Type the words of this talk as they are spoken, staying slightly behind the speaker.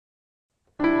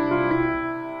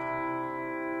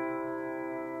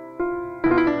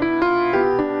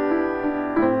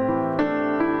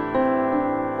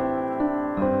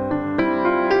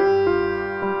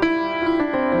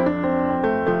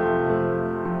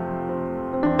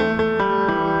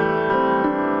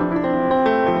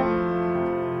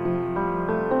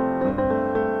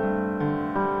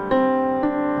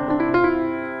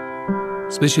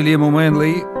Spéisiú Liam Uí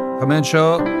Mhaonlaí, Chaman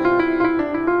seo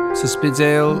sa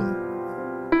spidéal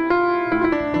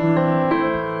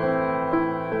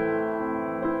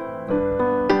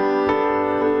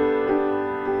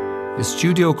i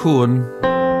Studio Cuan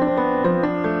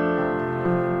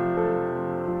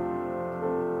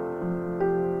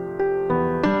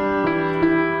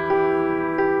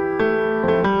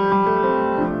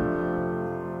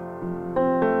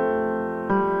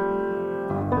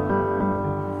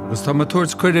Agus tá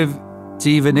tuairt cuireadh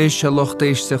díomhan is a locht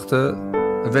éisteachta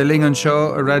a bheith lingan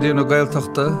seo a radio na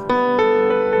Gaeltachta.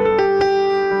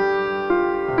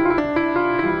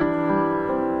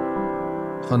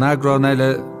 Chun eagrán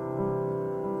eile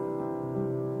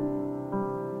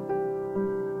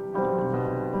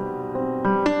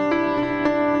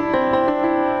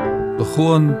le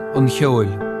Cuan an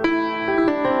Cheoil.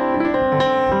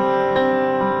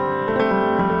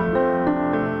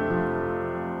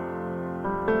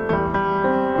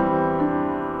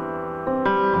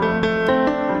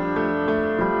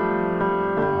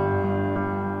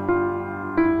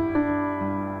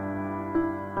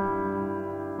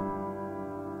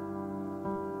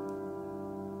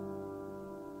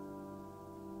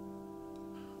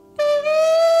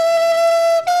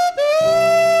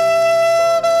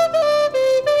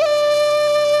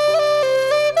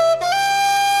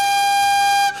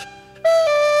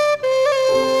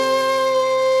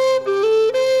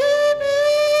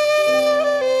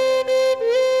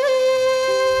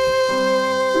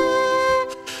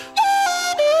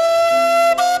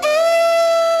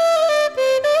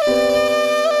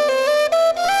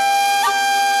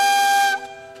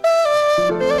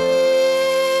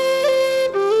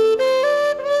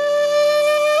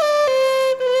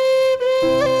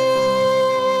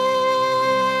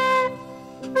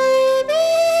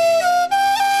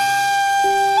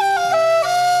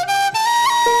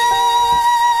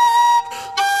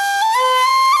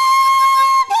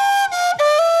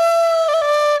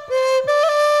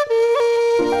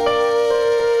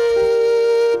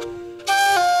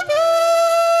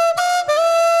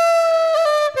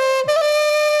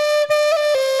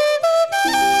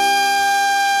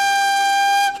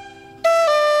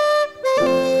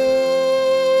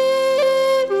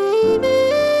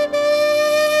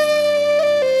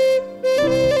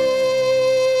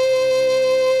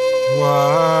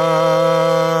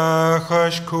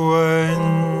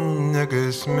 Cuan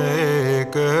agus me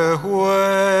go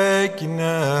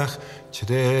huaignach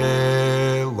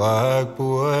tre lag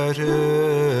buar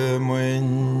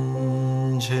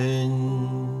munchin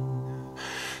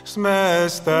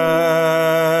smestan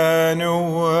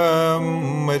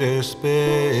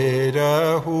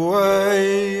spera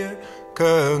huai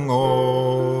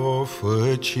kango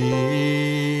fuchi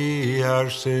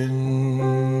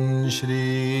arsin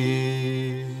shri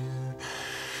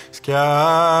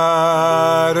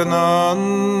Skarnan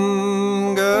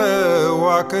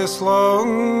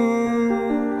gewakeslong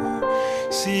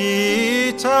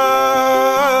Sitacht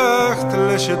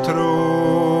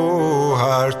leshetro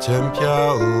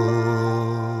hartempjal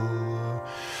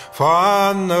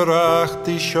Van racht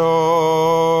die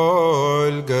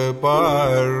Cheoil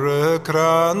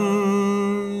gebarkran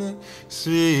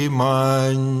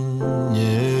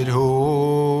Swimanjer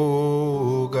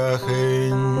hogachin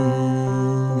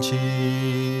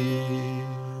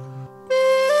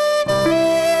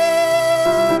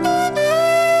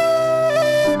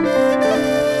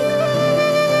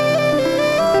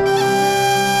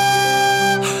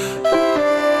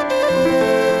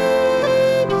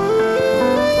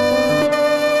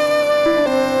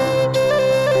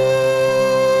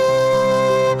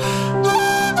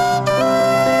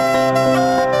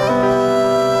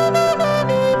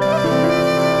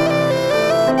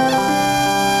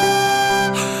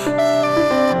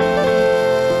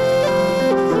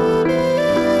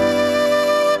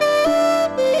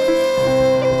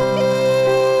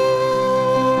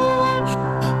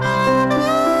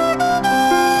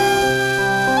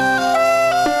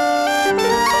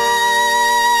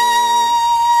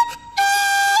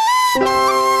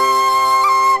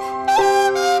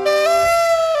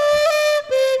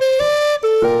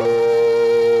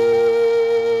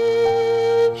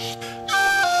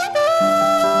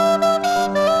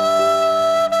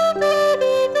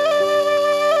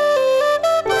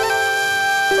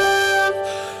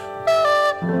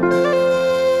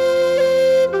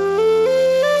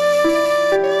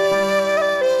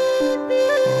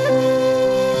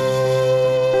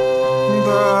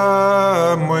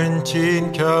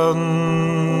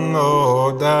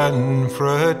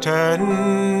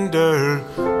Pretender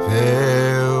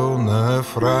veel na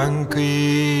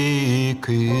Frankrijk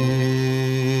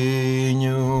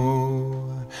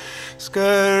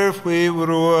Scarf we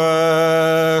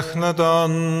ruach na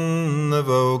don na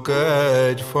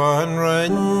bhógaid fan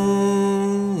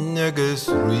Rann agus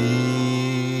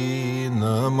rí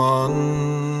na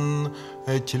man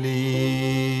lí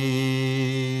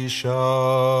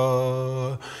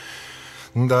seo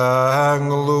Dang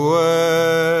lua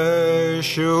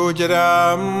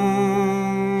siúdram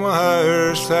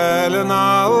ar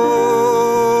selanál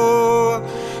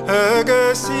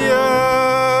agus iad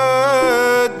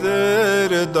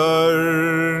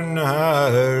darn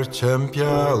ar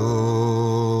champial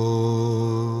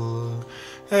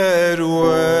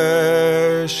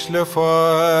weis le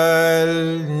fáil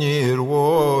níor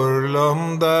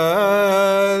mhórlam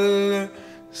dal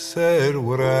ser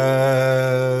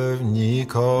wraf ní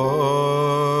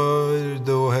cóir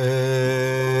do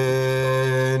henú.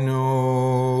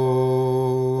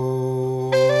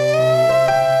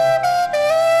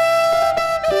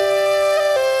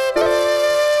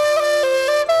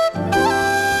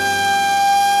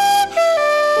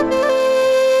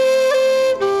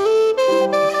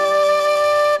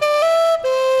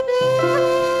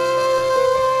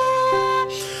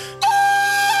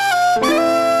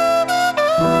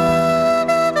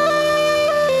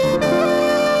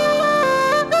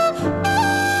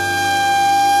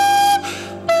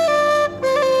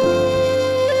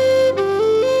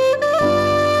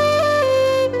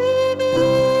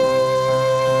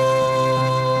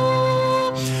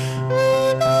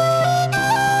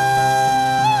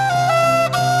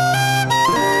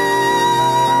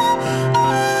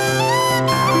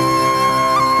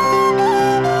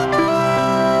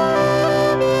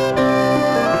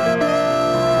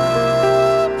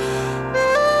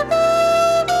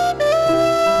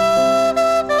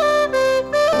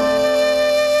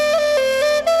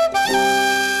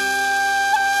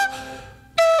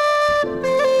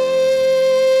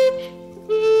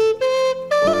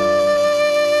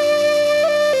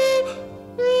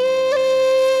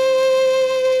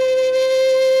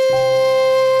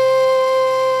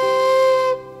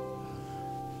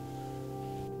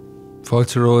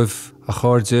 Fáilte roimh a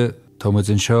cháirde táid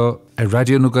an seo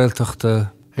radio na Gaeltachta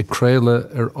ag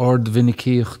créile ard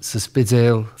vinnicíocht sa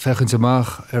spidéal fechant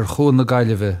amach chun na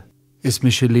gaiileheh. Is mi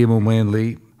sé Liam Uí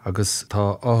Mhaonlaí agus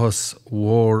tá áthas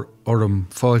mhór orm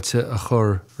fáilte a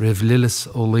chur raibh Lillis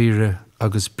ó Laoire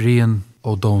agus Brian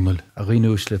ó Domhnaill a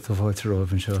riúis le a fáilte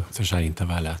roimh an seo. Tá séanta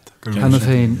bheileat.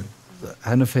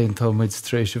 Hena féin táid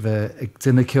trééis bheith ag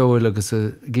duine Ceoil agus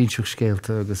a ginseach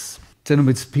scéalta agus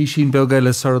Dynamid písín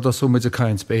belgaile sardas óid a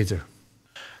caint beidir.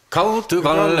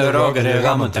 Cultugal rogere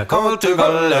ramata,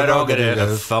 cultugal rogere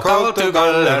lef,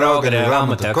 cultugal rogere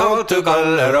ramata,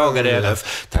 cultugal rogere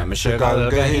lef. Temishagal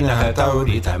gahina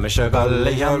hatauri, temishagal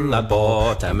yanna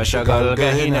bo, temishagal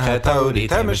gahina hatauri,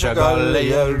 temishagal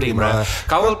yerdimra.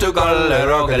 Cultugal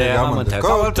rogere ramata,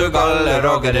 cultugal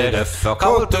rogere lef,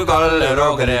 cultugal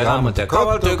rogere ramata,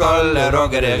 cultugal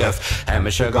rogere lef.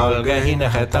 Temishagal gahina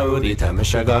hatauri,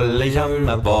 temishagal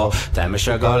yanna bo,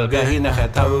 temishagal gahina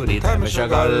hatauri,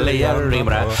 temishagal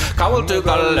Rimra, Ceol to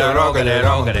Gal Rogere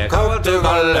Rogere, Ceol to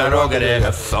Gal Rogere,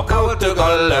 Ceol to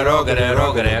Gal Rogere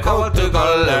Rogere, Ceol to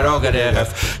Gal Rogere,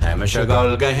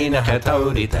 Temishagal Gahina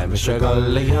Hetauri,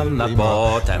 Temishagal Lianna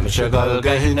Bo, Temishagal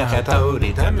Gahina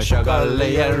Hetauri, Temishagal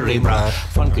Rimra,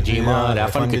 Funkajimara,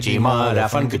 Funkajimara,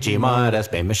 Funkajimara,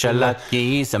 Spemishalat,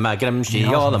 Yis, and Magram,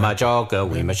 Cheoil, and Majoga,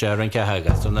 we Misharan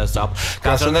Kahagas on the sop,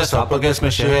 Gas on the sop against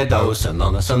Mishados, and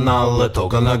on the Sanal,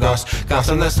 Toganagas, Gas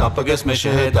on the sop against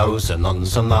Mishados, anonn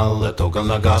Sanal,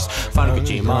 Toganagas,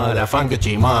 Funkajimara,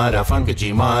 Funkajimara,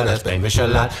 Funkajimara,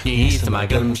 Spemishalat, Yis, and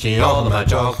Magram, Cheoil, and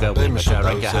Majoga, we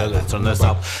Misharan Kahagas on the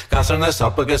sop, Gas on the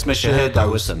sop against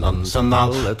Mishados, and on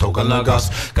Sanal,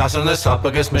 Toganagas, Gas on the sop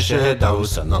against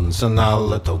Mishados, and on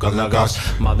Sanal,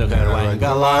 Toganagas, Mother Herwan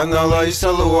Galana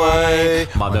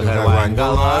Laisalaway, Mother Herwan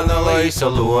Galana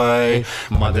Laisalaway,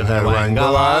 Mother Herwan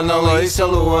Galana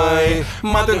Laisalaway,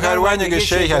 Mother Herwan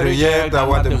Yagashay Harrier, the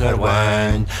Water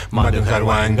Herwan, Mother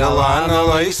Herwan Galana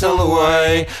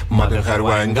Laisalaway, Mother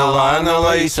Herwan Galana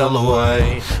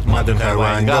Laisalaway, Mother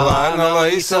Herwan Galana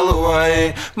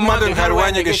Laisalaway, Mother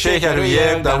Herwan Yagashay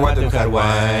Harrier, the Water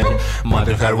Herwan,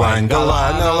 Mother Herwan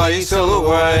Galana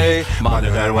Laisalaway,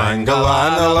 Mother Herwan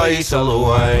Galana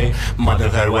Laisalaway, Mother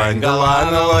Herwan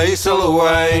Galana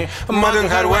Laisalaway, Mother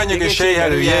Herwan Yagashay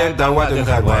Harrier, the Water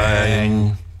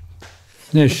Herwan.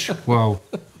 Nish, wow.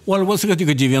 Well, was go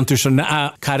díhíon tú sin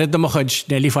a carid am chuid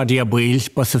nelí fadí a buil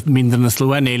bas mindar na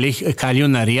slua nélich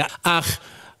caliúnaria ach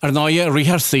ar náide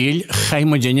rithar síl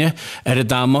chaim dinne ar a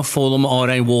dáma fólam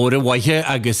árain mhóra waithe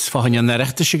agus fáinne na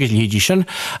reachta sig lídí sin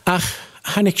ach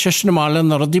hanig sé na mála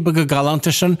na rodí bag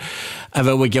galanta sin a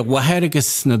bheith ag wathir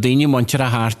agus na daoine montir a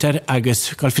hátar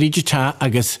agus gáil fríide tá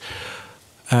agus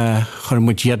chur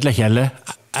muiad le heile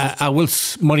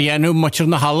Awils Mariano much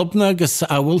na halbna agus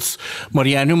awils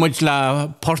Mariano much la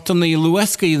portani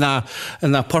lueski na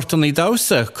portani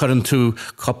dausa current to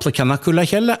couple canacula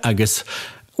hella agus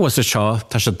was a shaw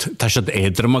tashad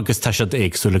edrum agus tashad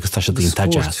exul agus tashad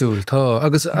intaja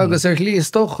agus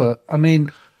líos docha I mean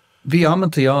vi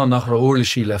amanta an nach ra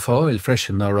orlisí le fáil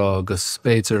freisin na ra agus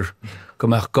spéidir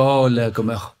gomach gáile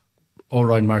gomach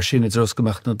Óráin mar sin dros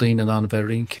gomach na daine an bheith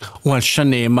rink. Wel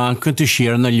sin é man cyntu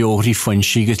siar na leorí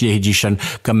funsi gus léhédí sin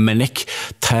go minic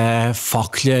tá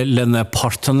focle le na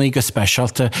portanaí go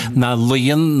specialta na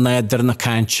líon na idir na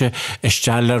cainte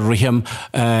isteal le riham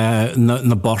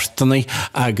na bortanaí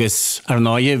agus ar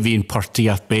náide bhín portaí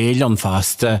at béil an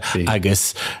fásta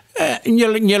agus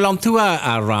Níl an tú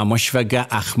a rámos bheith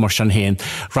ach mar sin héin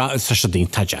rá sa sé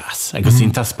dínta jazz agus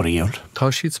dínta spríúil. Tá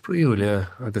siad spríúil,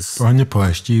 agus... Báinne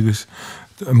páistí agus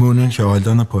múna an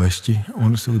Cheoil na páistí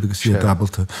ónas agus siad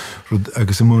dabalta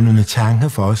agus múna na teanga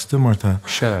fásta mar tá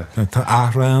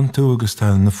ahrán tú agus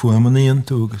tá na fuamaníon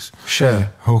tú agus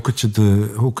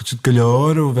hócad go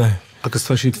leor ó bheith agus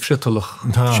tá siad fritalach.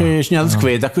 Sé sneal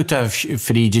scuid acu tá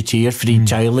fríide tír, fríd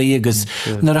tealaí agus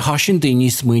nar a hasin daoine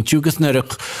smuintú agus nar a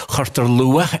chuirtar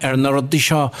luach na rodí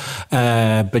seo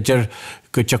beidir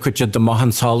go de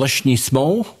mahan sálas ní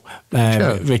smó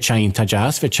bheit teanta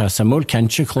jazz, bheit te samúl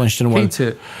kense chlunstan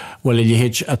bhil well I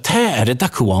léhéid a té da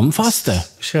Cuan fásta.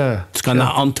 T's gan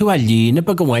an tú a lína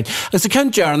bag bhhain. Agus a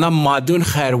cen dearna madún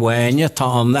chairhhaine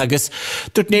tá an agus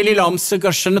dúirt néli lamsa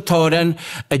gur sin na tóran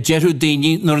a dearú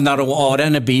daoine nuair nar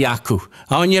áran a bí acu.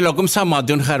 An níl agam sa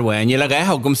madún chairhhaine, le gaith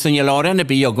agam sa níl áran a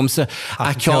bí agam sa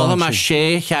a ceolha má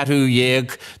sé chearú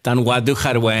dhéag dan wadú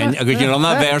chairhhain agus níl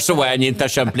anna bhéir sa bhhaine tá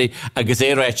siampli agus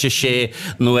é réite sé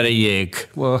nuair a dhéag.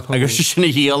 Agus sinna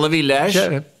híal a bhí leis.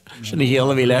 Sinna híal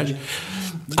a bhí leis.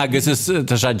 Agus is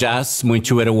tá sé jazz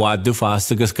muintú ar a wadú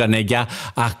fásta agus ganige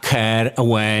a ceir a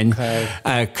bhhain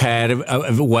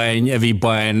a bhí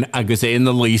bain agus é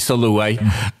na lís a luai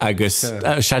agus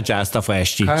sé jazz tá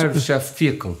féistí. Cair sé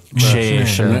fiacail. Sé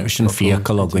sin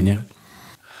fiacail aganine.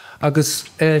 Agus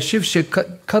sibh sé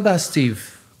cadá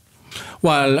Steve?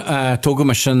 Wel, tóga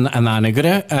me sin an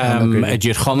anigre,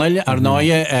 dýr chonneil ar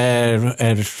náide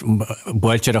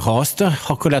bwyltir a chásta,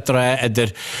 hocul etra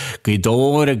idir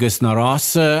Gaoth agus na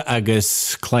rasa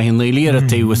agus Clainlili ar a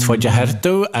tíwas fodja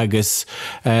hertú agus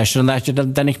sin neit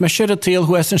dennig me sér a tíl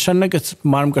huesan sin agus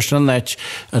marm go sin neit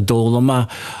a dólama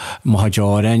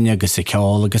mháistrí agus a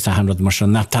Ceol agus a hamrad mar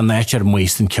sin tá neit ar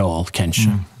muosin Ceol kense.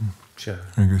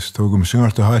 Agus tógum sin ar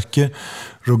a haitce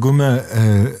rugum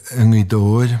yn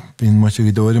Gaoth, bín much a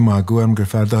Gaoth má go am gur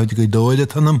ferda haid Gaoth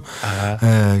tanam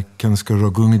cenas go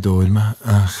rugum Gaoth ma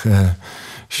ach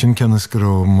sin cenas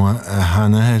go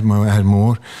hana her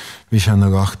mór bhí se na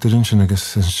gachtarin sin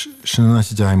agus sin na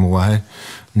daim bhair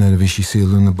na bhí sí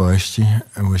sílú na baistí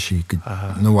a bhí sí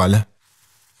na bhaile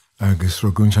agus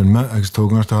rugum sin ma agus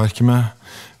tógum ar a haitce ma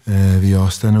Bhí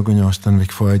ástan a gon ástan bhíh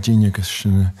fáidín agus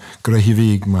sin grahí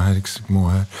bhíg maithrigs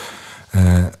móthir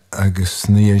agus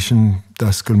ní sin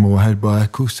dascail móthir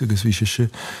baicús agus bhí sé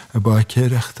a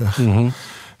baicéireachtach.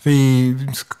 Bhí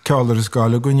ceollar is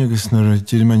gála gon agus nar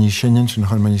dtíir maní sinan sin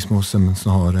chuir maní smó simmans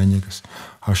na hárain agus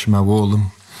thar sem a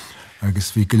bhólam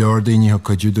agus bhí go leor daoine a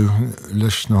coidúdú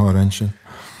leis na hárain sin.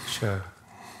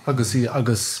 Agus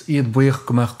iad buíoch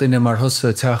gomach duine mar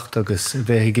thusa techt agus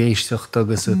bheith géisteach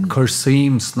agus a chur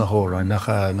síms na hóráin nach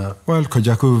na... Well,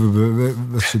 coideachú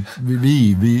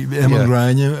bhí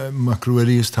hamhráine má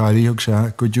cruairí is táirí ag se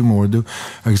go dú mórdú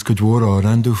agus go dmór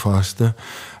áranú fásta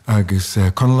agus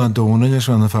conal an dóna leis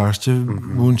an na Feirste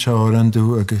bún se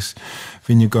áranú agus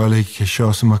bhíine gála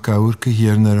seo sem a gaúr go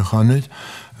hir nar a chanuid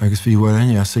agus bhí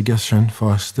bhhain as a gas sin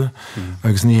fásta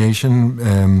agus ní é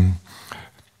sin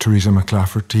Theresa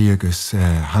McClafferty agus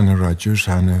Hannah Rogers,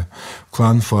 Hannah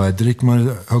Cuan Fáidric mar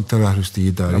thugtar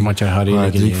arústíí darí.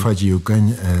 Fáidric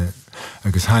fáidíúgain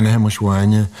agus Hannah hemas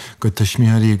bháine go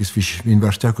taismíharí agus bhín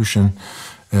bharte acu sin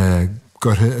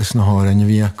gurtha is na hárainne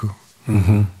bhí acu.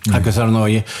 Agus ar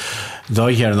náide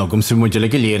dóhéar agam sa muidir le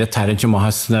go léire tarintse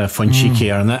maithas na funsí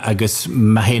céarna agus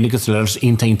mahénigus leirs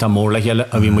intainta mór le heile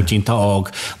a bhí muidínta ág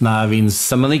na bhín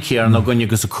samana céarna agan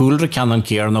agus a cúlra ceanan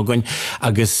céarna agan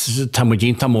agus tá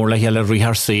muidínta mór le heile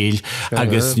rithar síl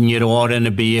agus níor ára na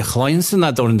bí chláinsa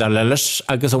na dórin dar leirs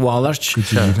agus a bhálairt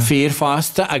fér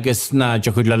fásta agus na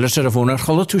deachúd leirs ar a bhónar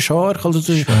chola tú seoir chola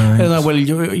tú bhfuil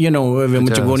bhí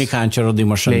muid gcónaí cantear a dí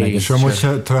mar sin Seo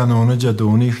muid tróna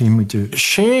deadónaí hí muid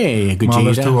sé go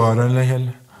málas tú ára le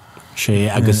heile. sé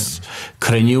agus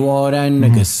cruniúáin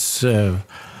agus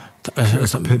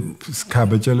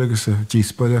Cabbageal agus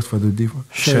díspóileacht fadú dífa.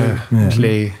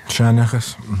 lé.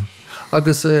 Seanachas.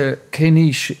 Agus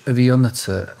céníos a bhí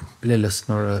anata Lillis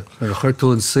nar a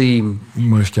chuirtún sim.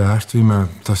 Mar ceart, bhí me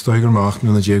tá stoigur mácht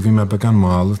na dé bhí me be an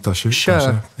mála tá sé.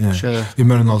 Bhí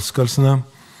mar an olscoil sanna.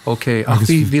 Ok, ach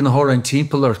bhí na hárainn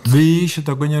timppelart. Bhí sé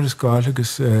a gine ar sáil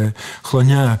agus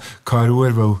chlunne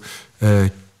carúir bh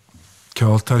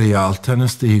ceol taríalta na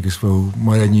stígus bh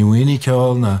mar a nniuí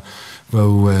ceol na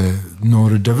bh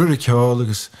nóair a dohar a ceol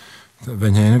agus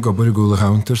bhain héna gobar a gúla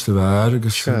háantar sa bhar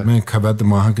agus mé cabad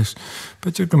amach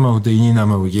Beidir go má daoine na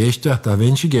bh géisteach a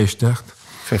bhain si géisteach.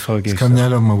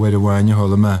 Camneile má bhfuir a bhhaine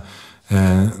thola me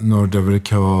nóir dohar a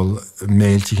ceol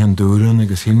méiltí an dúran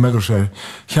agus hí me gur sé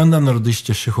chean an ar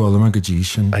díiste se chola me go dtí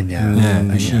sin.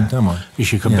 Sínta má. Bhí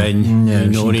si go ben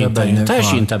nóirí tá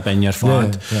sínta ben ar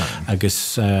fád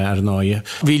agus ar náide.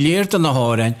 Bhí léirt an na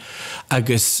hárainn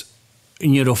agus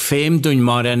Ní ó féim dún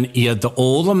mar an iad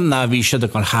ólam na bhí siad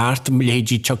gan háart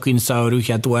léidí tucinn saoú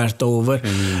a dúirt over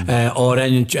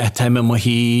árainn teime mo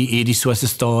hí éirí suas a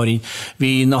stáín.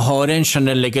 Bhí na hárainn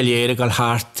sena legaléire gal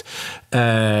háart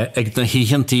ag na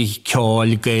híchantí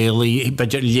Ceol Gaolaí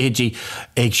beidir léidí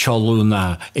ag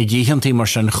seolúna ag híchantí mar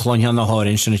sin chloinne na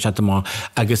hárainn sinna tetamá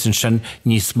agus an sin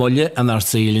níos molle an ar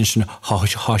sílinn sin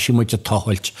háisimuid a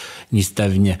táhailt níos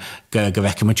defne go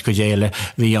bhheicemuid go déile.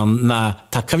 Bhí an na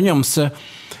takeimneamsa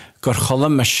gur chola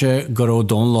meise gur ó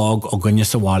Domhnaill ó gunne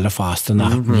sa bhála fásta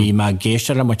na bhí me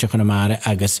géiste le muite chuna mara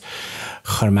agus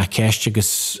chur me ceiste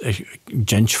agus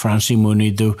gent Francí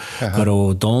múnaidú gur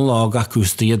ó Domhnaill a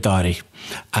cústaí a darí.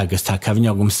 agus tá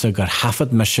cefneagamsa gur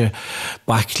hafad meise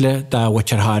bacle da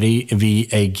watarthaí bhí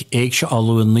ag se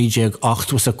alú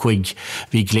 9-8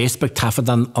 bhí gléisbeg tafad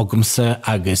an agamsa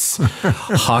agus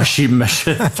háisí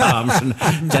meise tamsin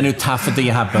denú tafad í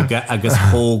habaga agus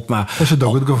hóg ma Tá sé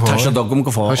dogad go fáil. Tá sé dogam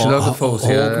go fáil.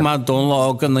 Hóg ma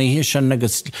Domhnaill gan naí sin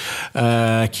agus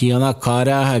cíanna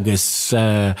cara agus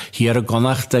hiar a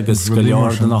gonacht agus go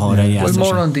leor na hára. Bhfuil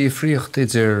mór an dí fríocht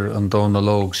idir an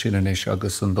Domhnaill sin inis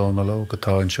agus an Domhnaill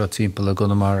gotá an seo timpeall a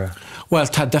gona mara. Well,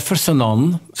 tá differ san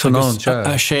anonn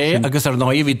sé agus ar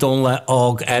náid bhí Domhnaill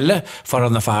ág eile far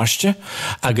an na Feirste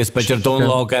agus beidir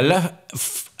Domhnaill ág eile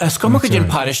Escom go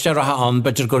dtíon Feirste ratha an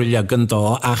beidir gur legan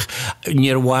dá ach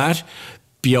níor mhair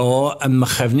beo an ma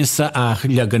chefnisa ach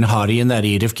legan haíon ar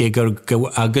éirih cé gur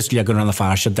agus legan an na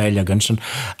Feirste dé legan sin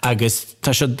agus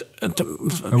tá sé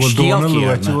bhfuil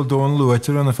Domhnaill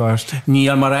luaitir an na Feirste. Ní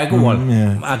an mar ag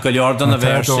bháil a go leor an na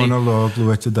bhéirsaí Domhnaill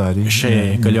luaitir darí.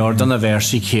 sé go leor an na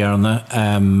bhéirsaí céarna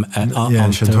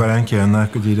sé tuair an céanna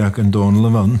go dtíach an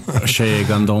Domhnaill bhan. sé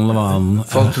gan Domhnaill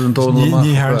Fáiltear an Domhnaill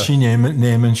Ní háir sí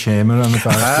néman sémar an na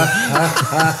Feirste.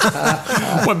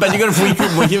 Well, ben gur fúiú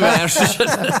muí bhéirsa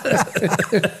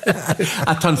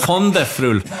a tan fonda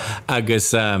friúil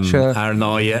agus ar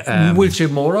náide bhfuil sé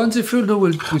mór an difriúil nó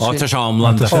bhfuil tá sé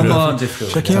amlan de friúil.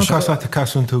 Sé cían casá a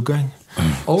casún tú gain.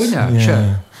 óine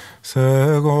sé Sa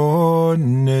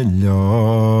gcóna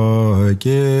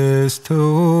leagis tú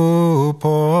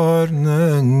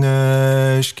párna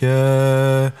ngeisce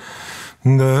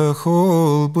de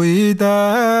chul buide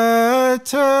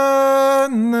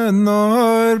na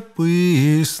nár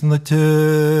buis na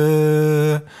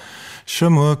te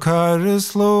Simu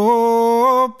caris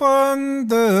lopan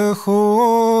de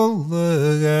chul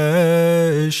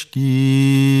geisci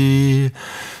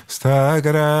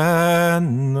Stagran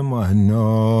na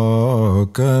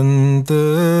mahnogan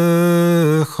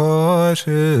de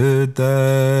chóir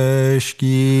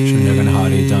deisci. Sin an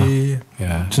háí da.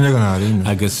 Sin an háí.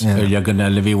 Agus legan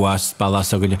eile bhí was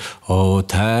balas a go le ó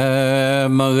tá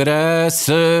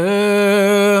magrasa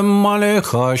mala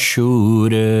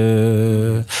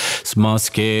chaisiúre Smas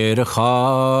céir a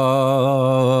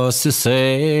chá sa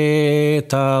sé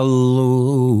tá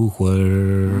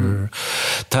lúchar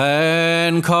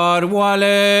Ten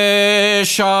carwale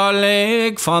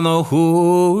shaleg fan o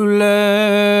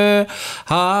hule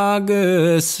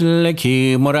agus le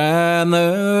ki moran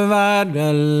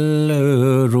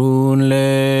vadel rún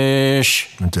leis.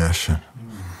 Deise.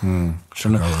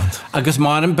 Agus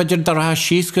marim beidir dar ha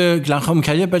sís go glancham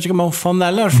ceile beidir go má fan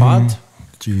eile ar fad.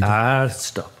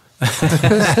 stop.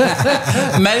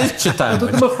 Mellte tá.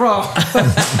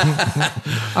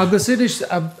 Agus idir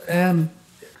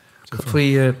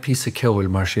faoi pí Ceoil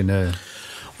mar sin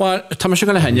Well, tá me se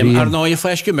go le henim ar ná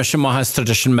feisce me sem máthas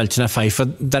tradition meltena feifa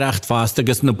derecht fast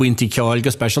agus na buintí ceáil go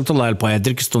special to leil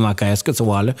poidir gus túna caisca sa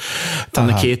bháile. Tá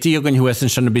na cétaí a gan huesan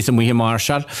sin na bí sa muhí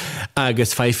marshal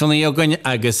agus feifannaí a gan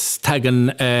agus tegan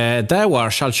de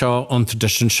warshal seo an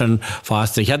tradition sin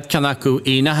fast. Head cean acu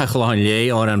ina hechláin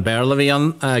lé ar an beirla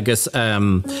agus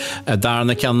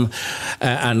darna cean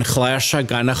an chléir se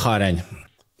gana chárain.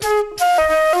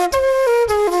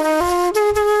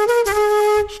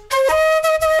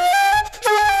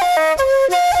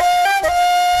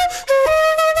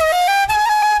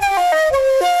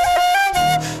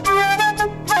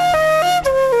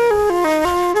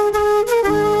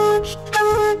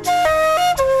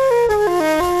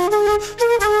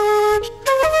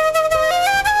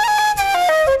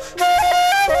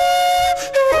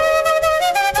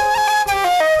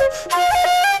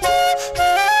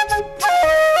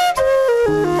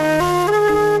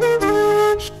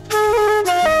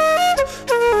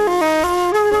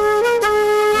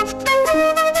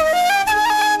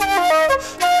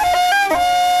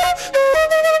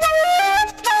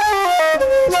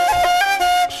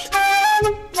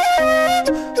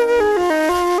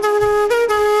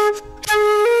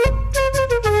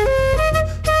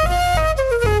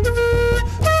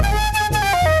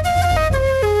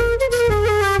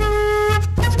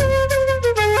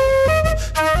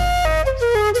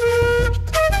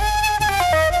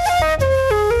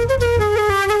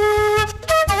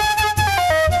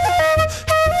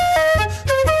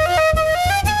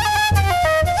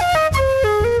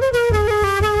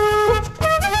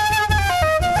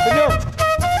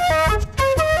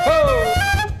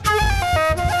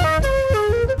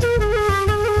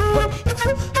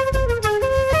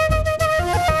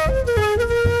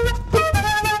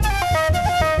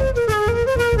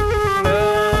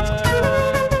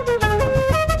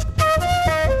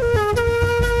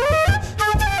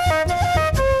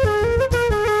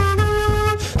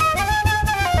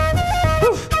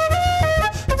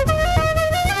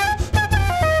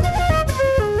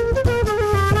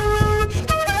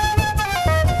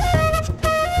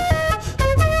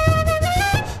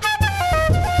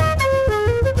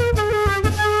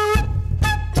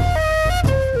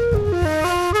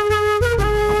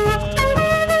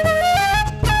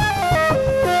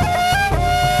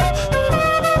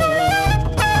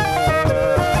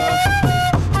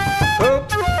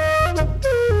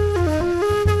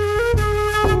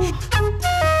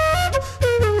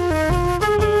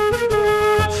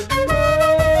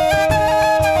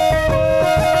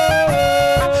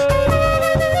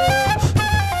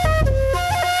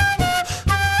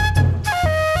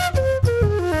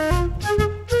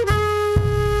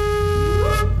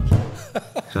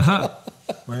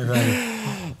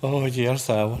 Oh, dear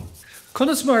saw.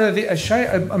 Conas mar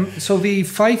so bhí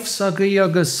fifes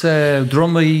agus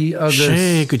drummaí agus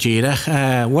sé go ddíireach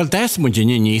well des mu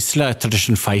dinne níos le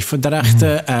tradition fife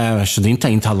dereachta sedínta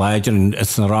inta leidir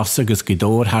is na ras agus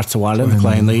gidóir hartsáile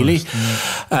na Lillis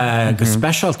agus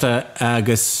specialta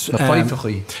agus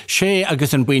sé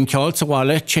agus an buin ceol sa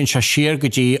bháile tin se siar go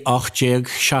dtí 8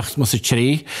 seacht mu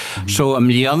 3 so am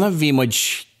líana bhí muid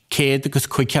céad agus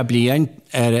cuice bliain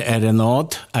ar an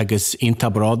nád agus inta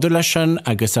brádu lei sin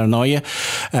agus ar náide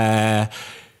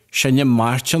sinne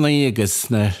marchanaí agus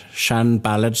na sean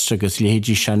ballads agus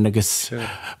léhéidí sin agus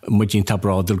muid inta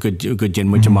brádu go dtí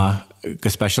muid go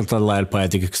specialta leil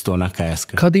poetic agus tóna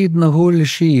caisca. Cadíad na hóla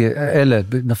sí eile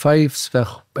na fifes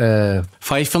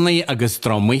Feifannaí agus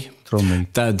drummaí.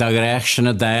 Da réach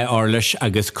sinna dé orlis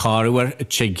agus cáruar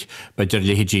tig beidir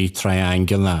léhéidí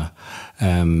triangle na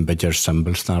beidir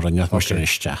symbols na rinneach mar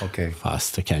siniste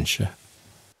fásta cense.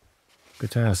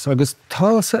 Agus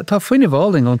tá faoine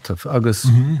bháling antah agus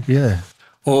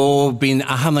ó bín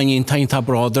ahannaíon tainta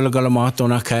bráda le go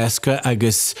mátóna caisca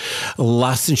agus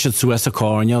lasan siad suas a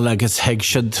córneal agus heig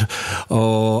siad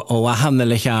ó ahanna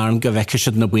le chearn go bheice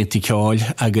siad na buintí ceáil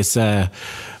agus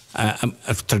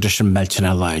tradition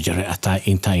meltena Laoire ata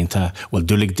inta well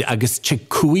dulig agus che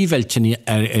cui velteni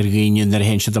gíine ar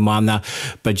hen se mana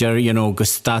beidir go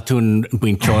statún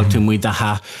buin ceol tú mu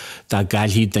da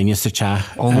galhí daine sa cha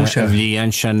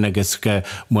líon sin agus go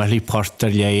muí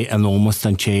portar lé an ómas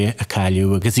an ché a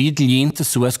caiú agus iad línta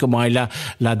suas go maiile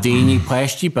le déine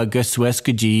peistí agus suas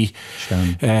go dtí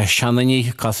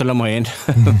seanaí cos le main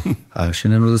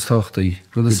sin an rud is tochtaí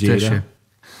rud is déise.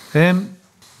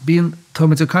 Bíon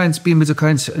mit a kains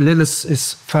Lillis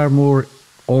is far mór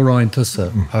óráin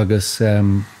tusa agus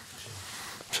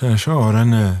seo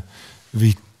an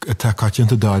bhí tá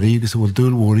caitianta darí agus bhfuil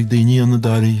dúrhórí daoine anna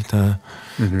darí tá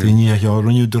daoine a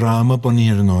teáranniu drama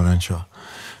buníar an áran seo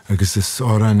agus is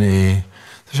áran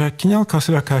Tá sé cinál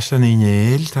cosú a caiiste na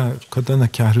néil tá chuda na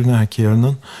cearúna a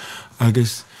céarnan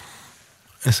agus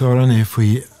is áran é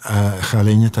faoi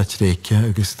chalíne tá tréice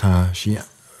agus tá si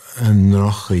an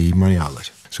rochaí marialar.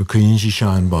 So cuinn si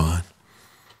seán bán.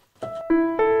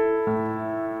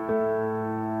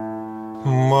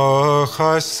 Má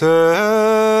chaise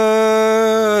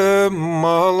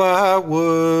má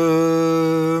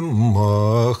leabhar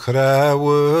má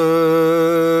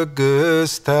chreabhar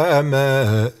agus tá me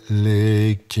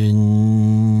le cinn.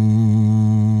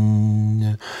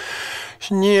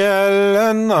 Sníal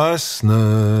an asna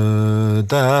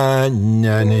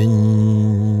dainanin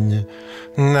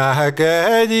na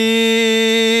gadí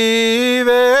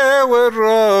bheithhar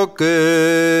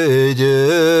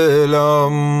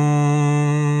rogadélam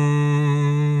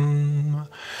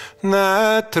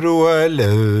na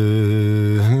trúile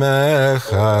me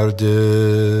charde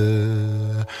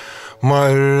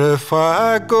mar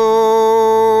fagó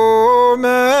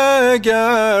me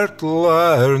gart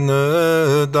larna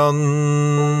dan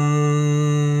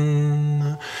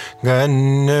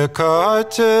gan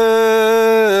cáte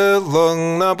long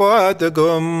na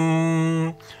badagum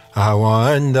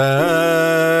awanda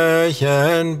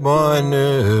hen banu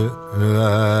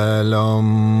alam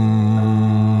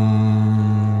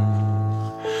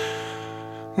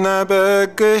na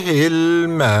begil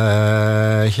me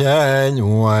hen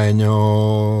wanyo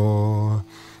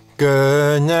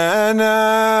gnyana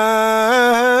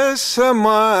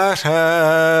samara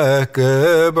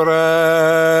gebra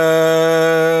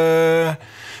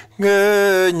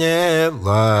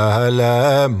gnyala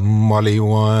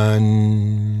maliwan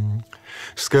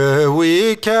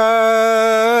skawika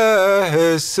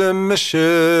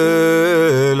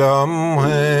smshilam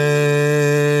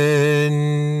hen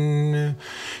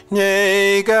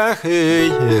Nega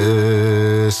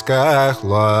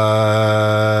skachla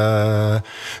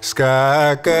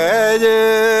skakade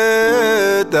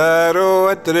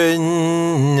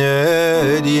darotrinne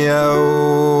diau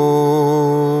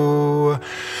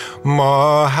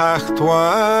ma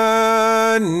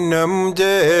hachtwan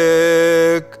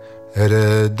namdek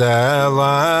redalau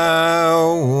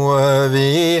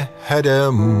vi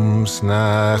hadam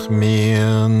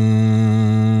snachmien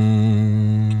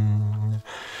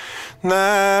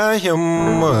na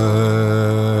yum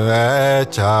a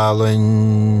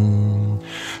challenge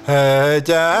a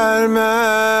jarma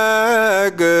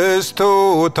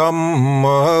gusto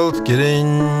tamalt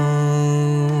grin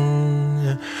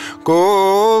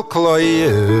gol cloy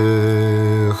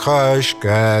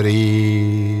khashkari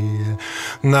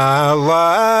na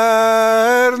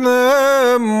larna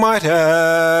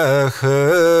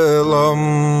marakhlam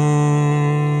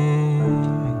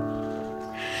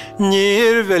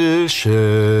Nirvel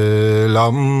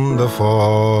shelam the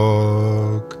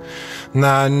fog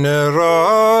Nan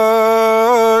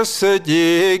ras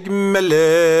dig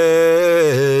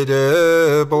melede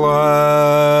bla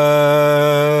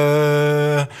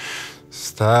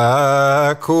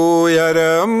Staku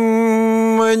yaram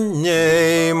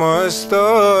nyema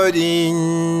stadin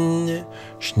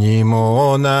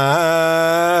Shnimona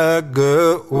ge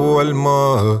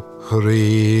olma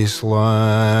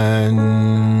Chrislan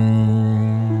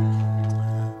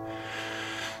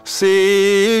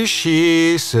Si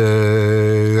she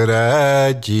sagradile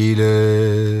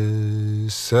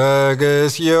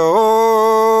sagas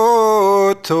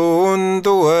yo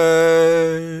tunduash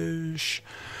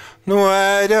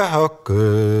Nuada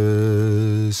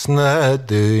hakus na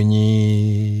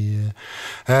duni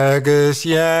agus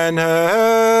yanharan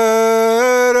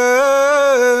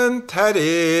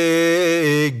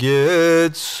tarig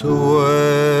suas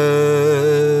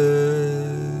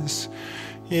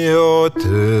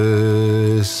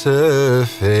Yotus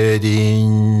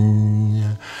fedin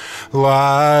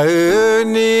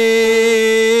launi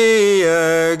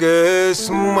agus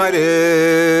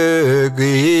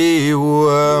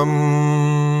marigiwam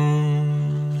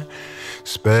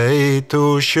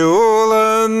Speitu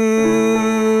shulan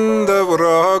da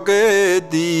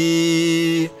vragedi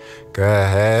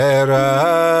kaherach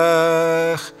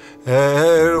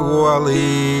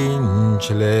walin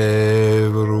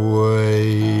chlevruai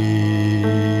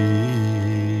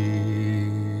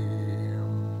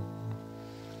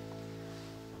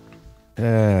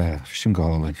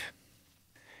Shingalman.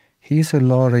 He's a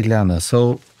Laoire Lana,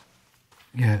 so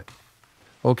yeah.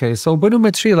 Okay, so bunu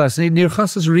met trilas near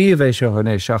khasas rive sho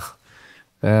hone shach.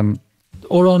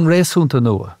 Or on resúnta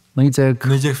nua.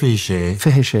 Nídig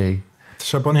fiché.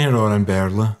 Siabon hero an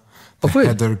Berla.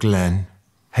 Heather Glen.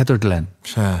 Heather Glen.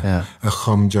 A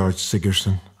chum George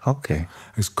Sigerson. Okay.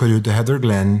 Agus could the Heather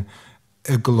Glen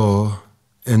a glow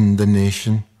in the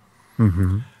nation.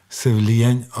 sa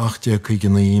bhliain 8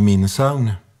 mína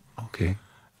saona. Ok.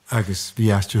 Agus bhí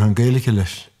astú an Gaeilge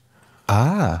leis.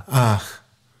 Ach,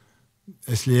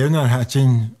 is léarnar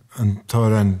hatin an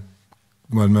Thoraigh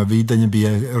mal ma bhí daine bí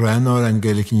Rann an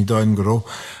Gaeilge ní dáin go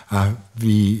a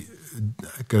bhí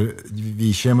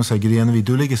sémas a gréanana bhí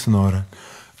dúlagus an áran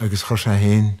agus chur sé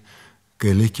héin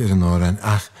Gaeilge an áran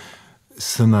ach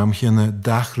san am chéanna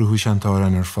dachrúthúis an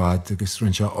Thoraigh ar fad agus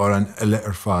rinn se áran eile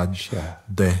ar fad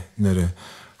de nar a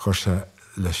chur sé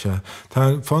leis.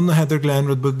 Tá fan na heidir glein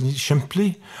rud bug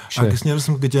siimplí agus nílas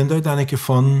go déandaid anna go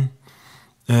fan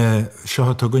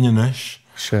seo tuganne neis.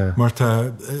 Maar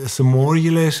tá sa mór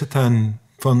í leis a tan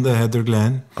fan de heidir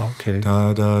glein. Ok.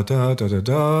 Da da da da da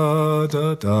da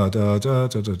da da da da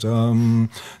da da dum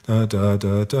da da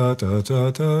da da da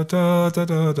da da da da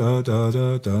da da da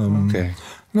da dum. Ok.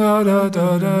 Na da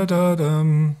da da da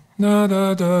dum na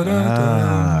da da da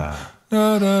dum.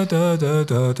 Da da da da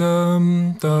da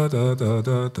dum da da da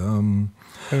da dum.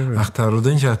 Ach tá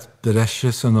rudin se de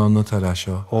reise san anonn tar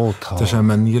seo. Tá. Tá sé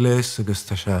man léis agus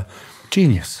tá sé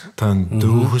Genius. tá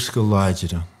dúchas go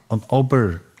láidir. An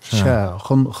obair se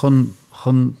chun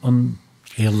an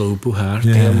Lúbú haar.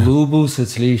 lúbú sa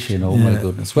tlí sin, oh my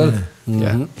goodness. Well,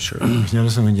 Sure.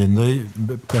 Nílas an gindaí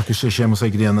pecha sé sémas a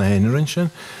gréanana héanarin sin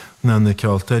na na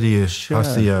ceoltarí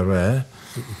pasí a ré.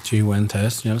 G1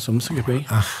 test, yeah, some say be.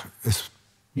 Ach, is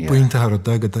buinte har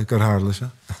dag gur hála se.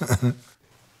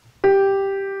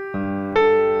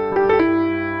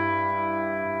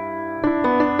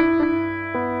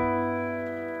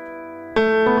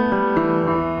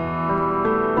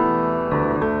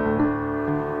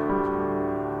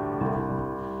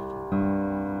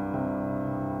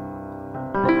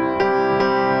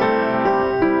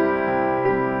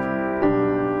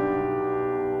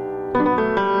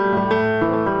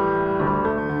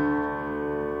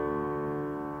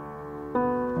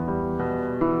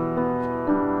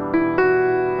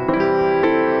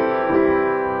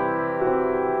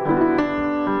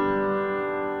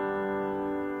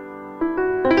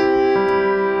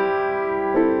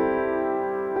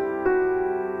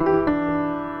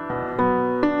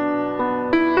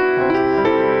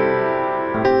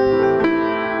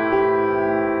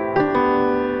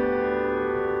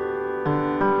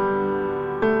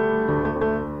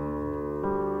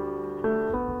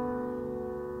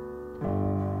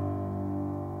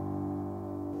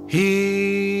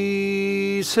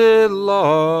 se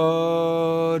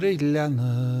láir I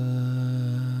leanna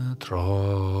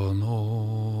tránóna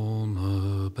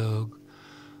beg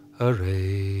a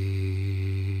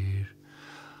réir.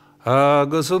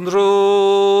 Agus an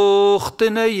rucht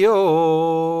in a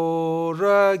jór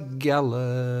a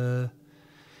geala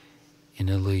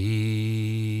ina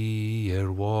lí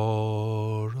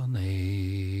war an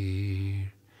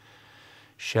éir.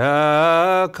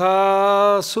 Se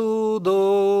casú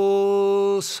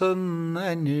dos an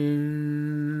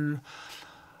enir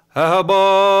a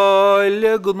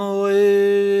baile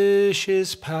gnóis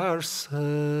is persa.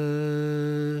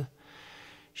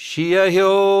 Si a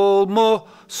heol mo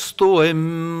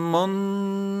stoim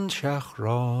an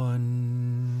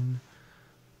seachráin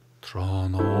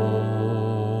tránón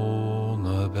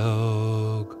a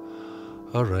beg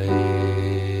a réir.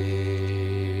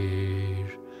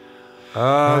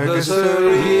 Agus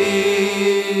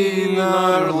rín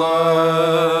ar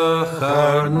lech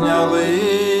ar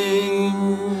nealing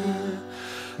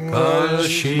gal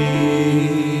sí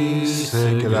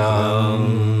sa gran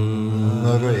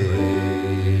a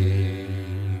réir.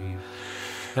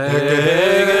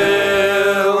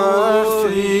 Egel ar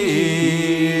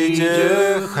fríide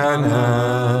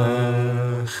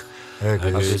chanach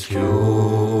agus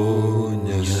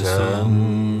cúne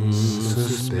san sa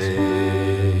spéir.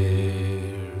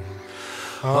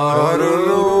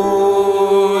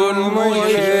 Arún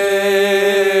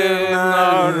muchéin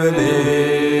ar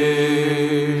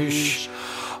leis,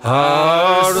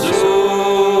 ar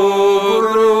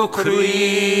súrú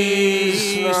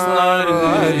Christ nar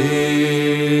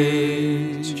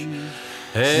galid,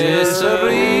 es a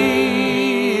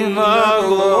rín a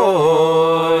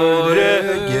glóire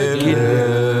gile,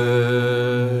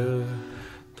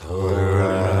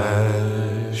 Thoraigh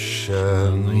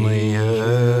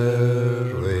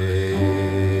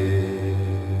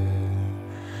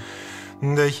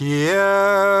an de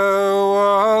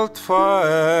healt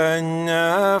fain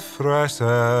a frasach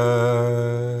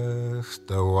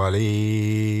de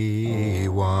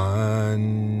Oileán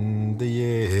de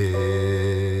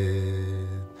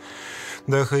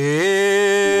de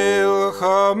Ceol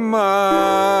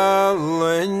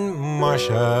chamalin masach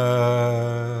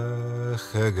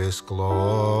agus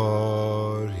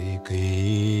glór I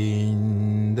cín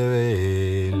de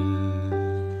bhéil.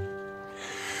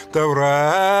 Da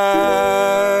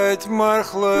bhráid mar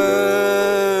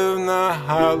chluimh na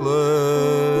halle,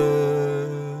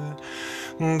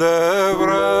 da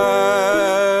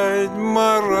bhráid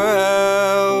mar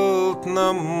réalt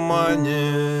na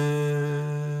maine,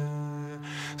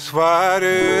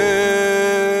 svarir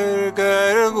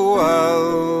gar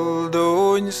gháil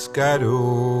dúin scarú,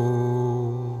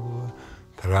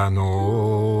 Tranó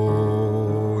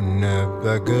na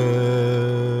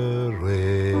bagaréis.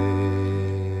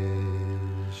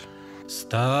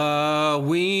 Sta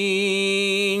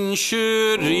wín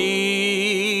siúrís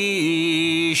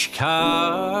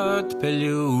cad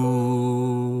peliú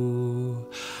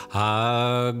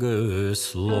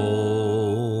agus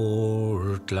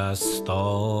lort la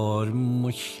storm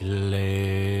chléf.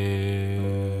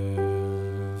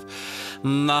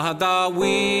 Na da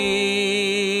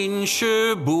wín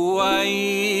siú buai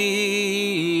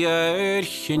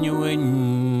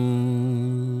chinúint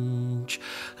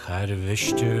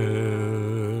Feirste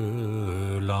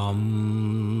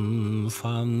lam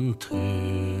fantil.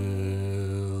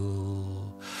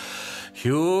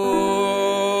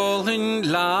 Cheoil in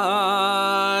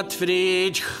lad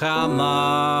fríd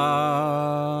chamach,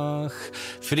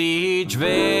 fríd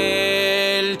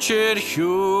veltir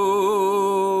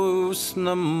hjús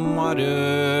na mare,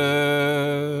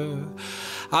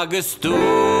 agus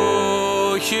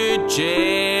dúchi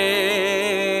djéad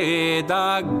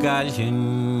a galhin,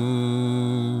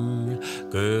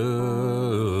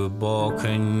 go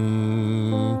bócan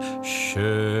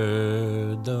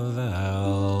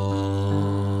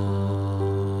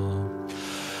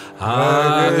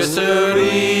agus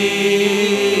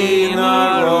rín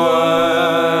a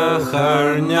roch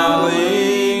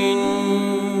nealín,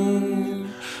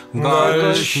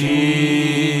 gáil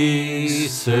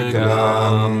síos a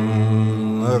gan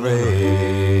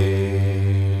réir.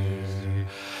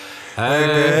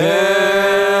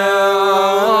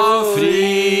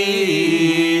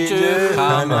 Fríd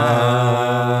chamach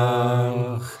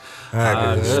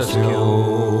agus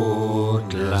ceol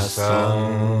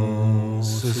lasan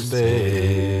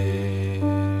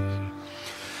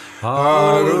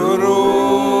Arún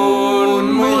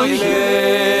muile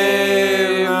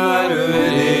ar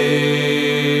velis,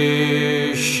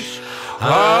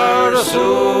 ar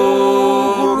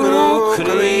sogro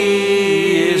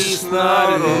Christ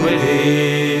nar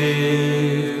velis,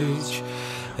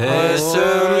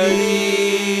 esarin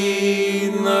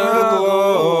a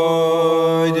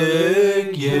gloide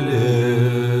gile,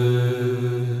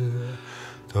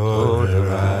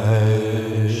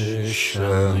 Thoraigh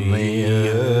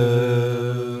shamia.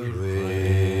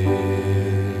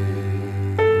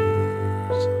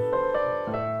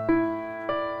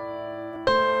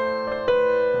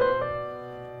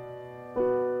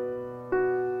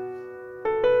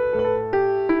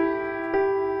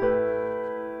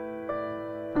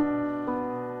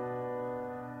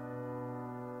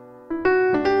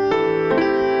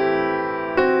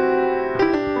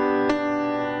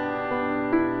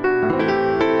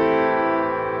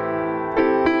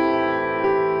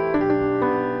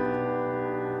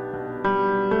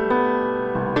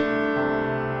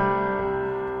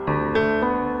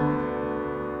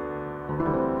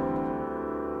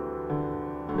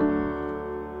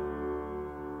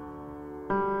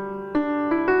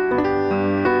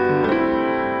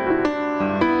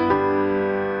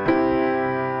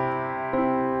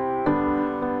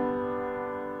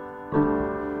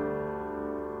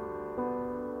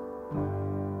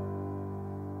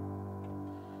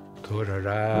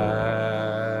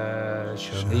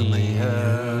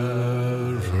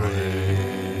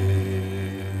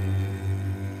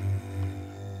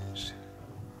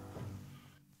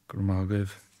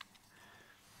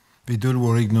 Bhí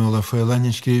dúlhhaigh nó le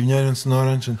foiil scríbnear an san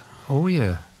árainsin. Oh,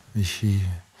 yeah. Bhí si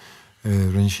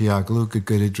rinn si aglú go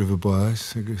gairid dribh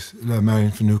báis agus le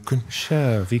marin fanúcan.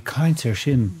 Se, bhí caintear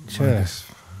sin, se.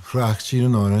 Chraach sí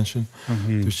an árainsin.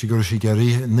 Dus si gur si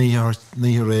garí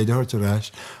ní réideart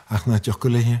arás ach na deocha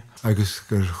léthe agus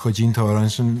gur chodín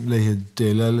árainsin léthe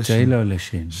déile lei sin. Déile lei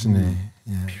sin. Sné,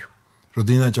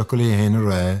 Rodína deocha léthe héana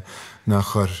ré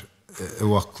nach chur i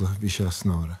bhacla bhí se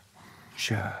snára.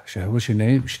 Se,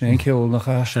 bhfuil sin ceol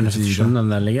nach Sin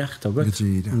na léocht agad.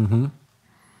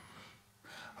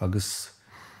 Agus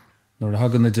nuair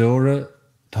hagan na deora,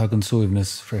 tagan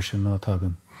suaimhnas freisin ná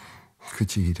tagan.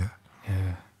 Cutíide.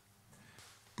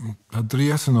 A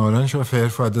drías an áran seo fér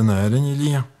fad an éireann I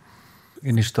líam.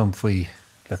 Inis dom faoi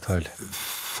le táil.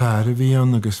 Fear bhí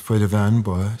an agus foiid a bhean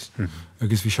báis,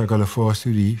 agus bhí se gal le fáú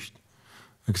ríist,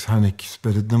 agus hanig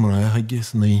spirid na mráithe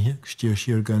gis níthe, agus tíir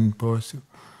siar gan páú.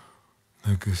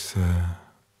 Agus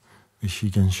bhí si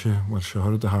gan se bhil se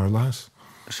thir a thláas.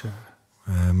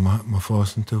 má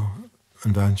fásan tú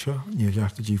an bhain seo, níor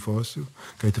leachta dí fású,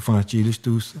 gaith a fanna dílis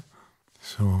dúsa.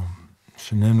 So,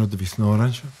 sin nemna a bhí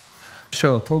snáran seo.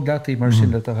 Seo, tóg leataí mar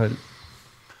sin le a heil.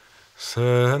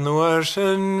 Sa nuair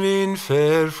sin hín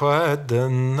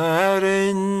faiden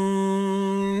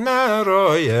na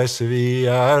roies bhí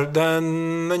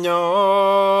den na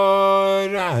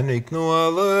neáir, hanig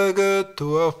nuala go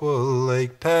tuapul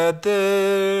ag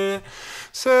peidir,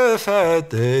 sa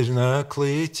feidir na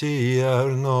clítí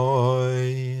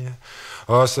nói.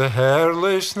 Os a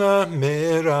herlis na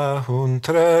mira hún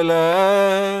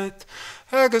trelet,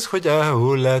 agus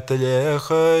chuideú let a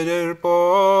léchar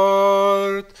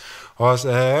bord. Os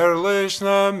a herlis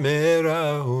na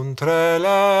mira hún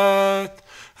trelet,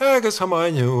 agus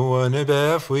hamáinú an I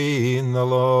befuoin na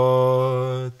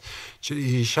lod.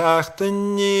 Trí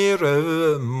seachtain ní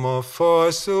rah má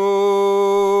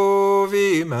fású,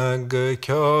 bhí me go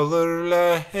ceolar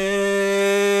le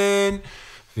hain.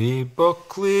 Bhí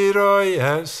buclaí roi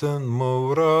san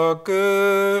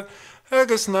mórraga,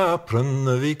 agus napran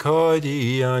a bhí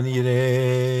cáidí an I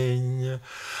réin.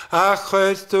 A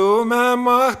chuirtú me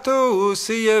machtú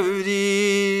sa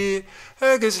dheimhrí,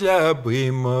 agus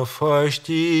leabhaí má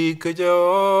faistí go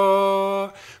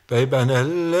deá. Bei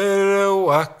benellir a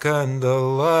wacan de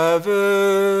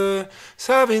leve,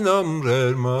 sa bhí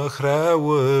namrar má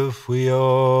chráha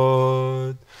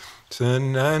faoiad.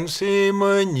 San ansi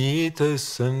manita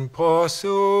san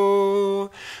pású,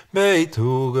 bei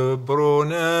tú go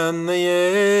brónan na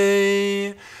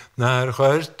dhé. Nar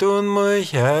chuirtún má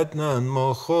cheadnan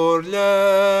má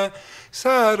chóirle,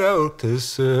 sa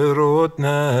rátas a rót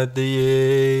na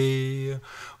dhé.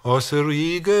 Os a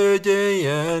ríga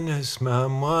déanas me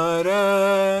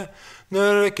mara,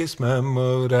 nar agus me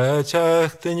móra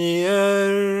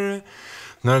teachtaníar.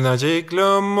 Nar na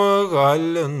déglam a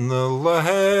gallan na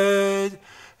lahead,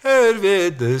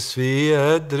 vedas bhí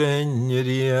a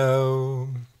drenneríá.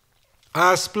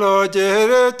 As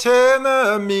bláidir a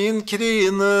téna mín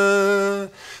crína,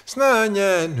 sna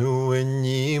neanú a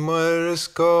ní mar a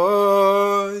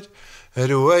scáir.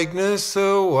 Uaignas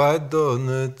a wadon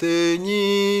a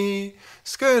duine,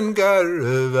 scyn gar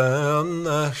a bhean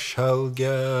a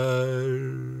sealgar.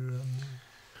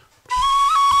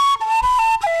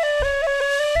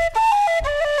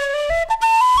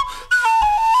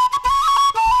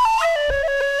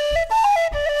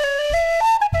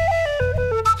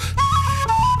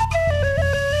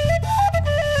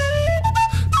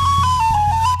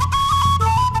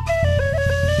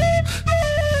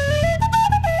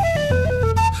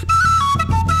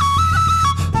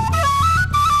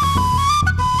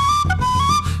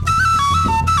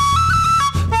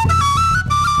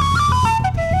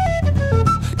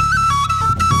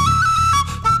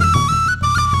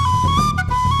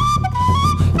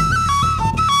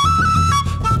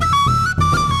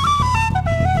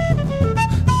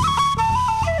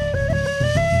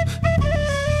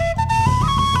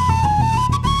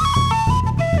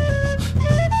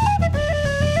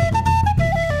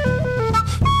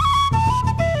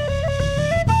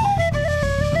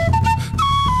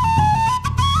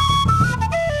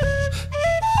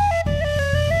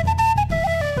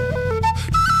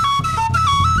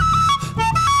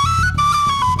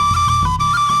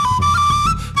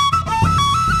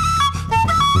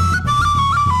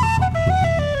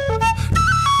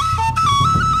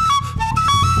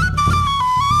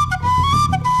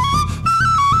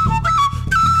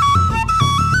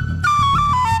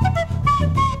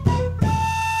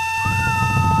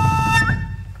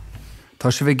 Tá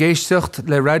sé bheith géisteacht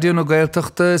le radio na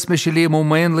Gaeltachta is me Liam Uí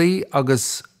Mhaonlaí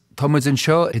agus támuid an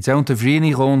seo I dteannta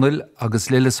bhríonaí Domhnaill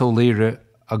agus Lillis ó Laoire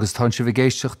agus tá sé bheith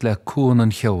géisteacht le Cuan an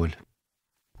Cheoil.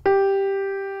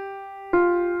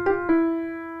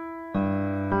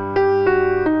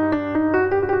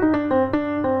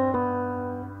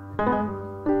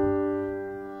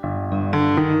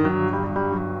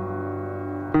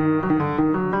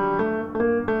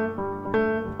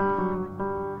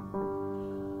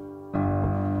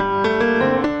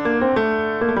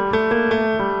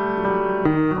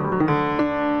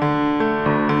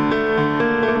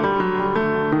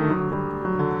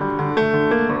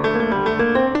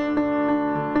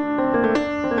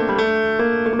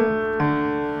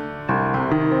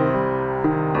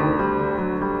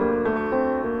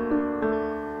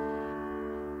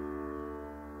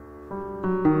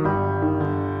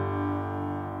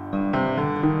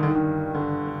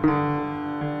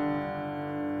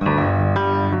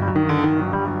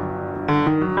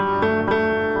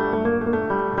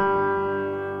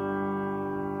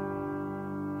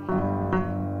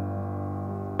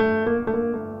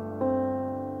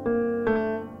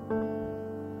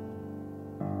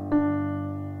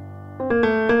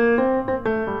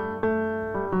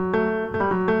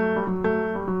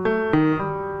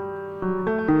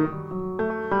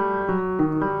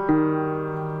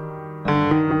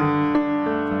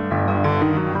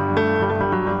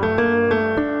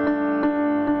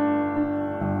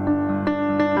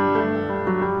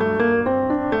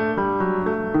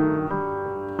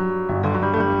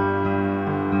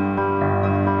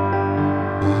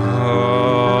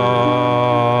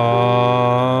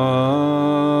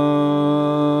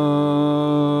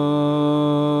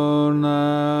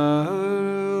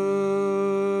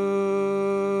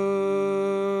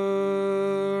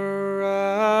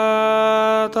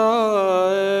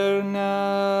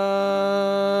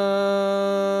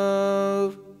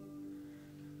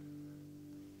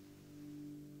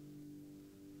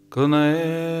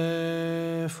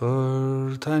 Gunna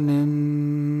for tanin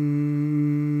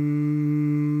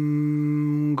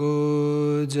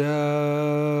gcuideachta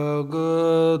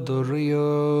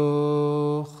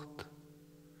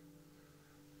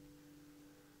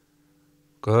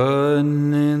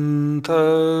Gunnin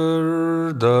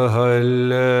Domhnaill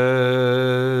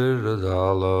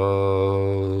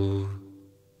Dalaw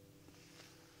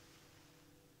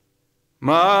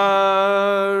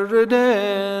Maridin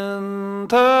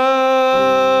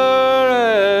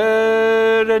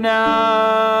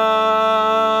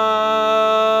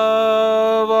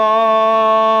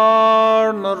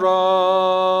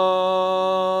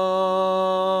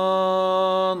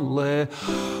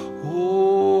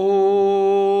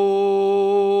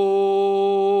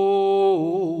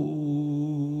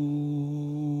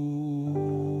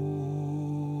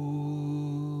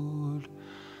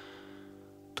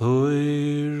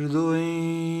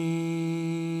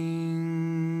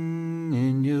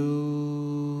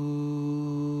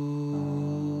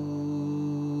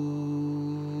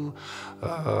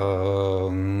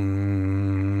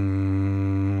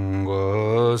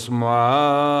agus máin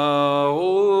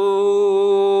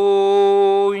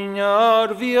ar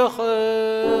bhíocha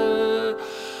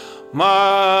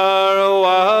mar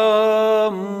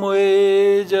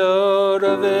bhamuid ar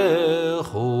a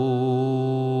bheith chónaín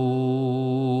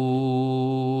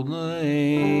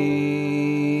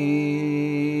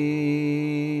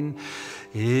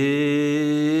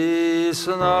is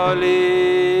an álí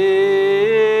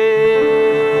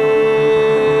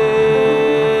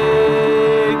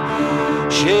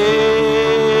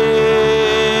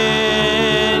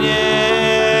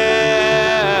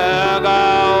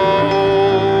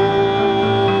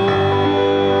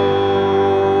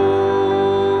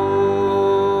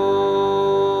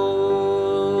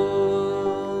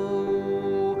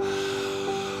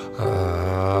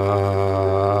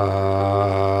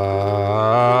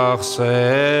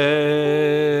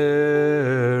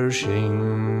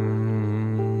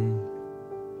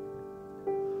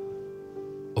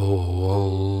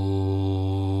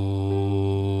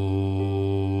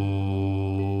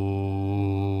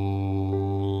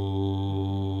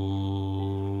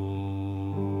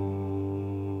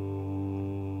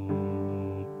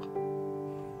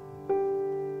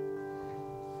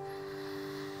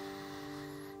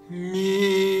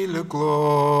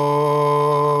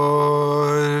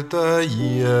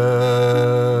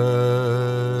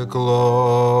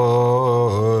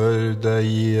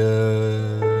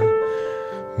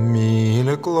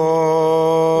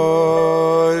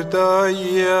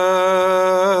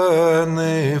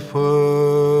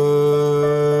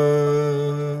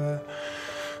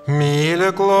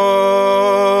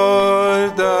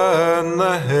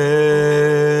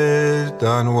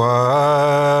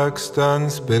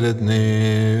Spirit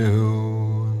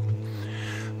new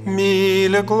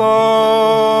Míle glór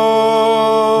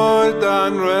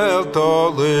dan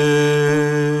reltális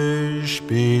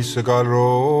Bís a garrón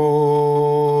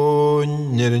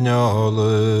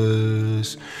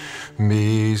nirneális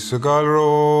Bís a garrón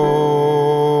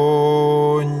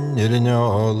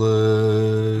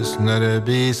nirneális Nar a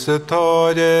bís a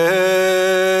táir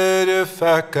a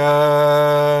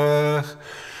fecach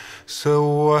Sa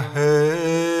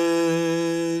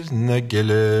na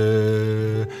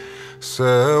gile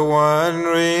sa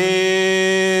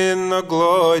wanrin na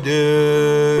glóide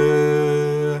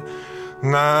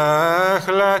nach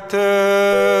lata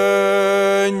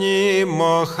ní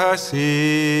mo chasid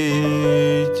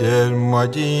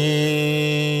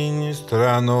madín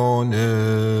stranóne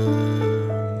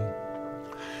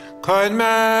Caid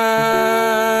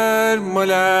mar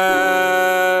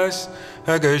molas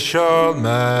agus seol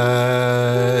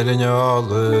mar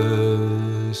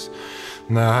ineolas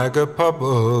na go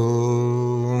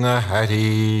pobl na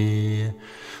harí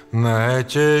na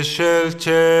te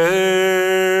siltir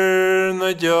na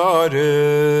deara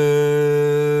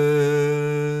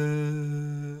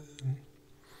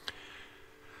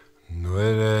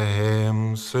nuair a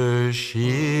hem sa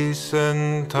síos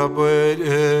an tabair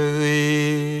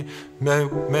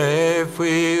me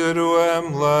fui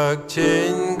ruam lag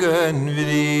tin gan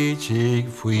vritig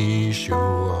fui shu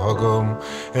hagam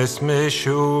es me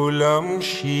shulam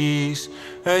shis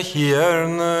a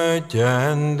hierna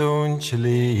jandun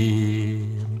chli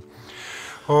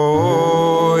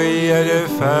Oy er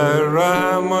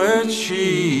faram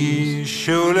shis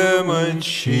shulam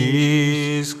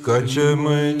shis gajam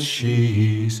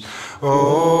shis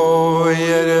Oy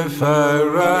er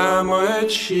faram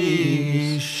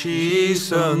shis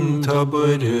she's on top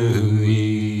of the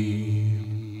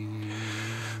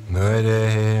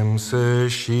Nuair sa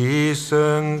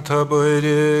síosan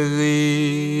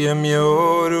tabairigí a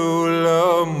meorú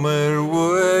lamar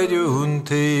bhuaidiún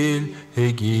tail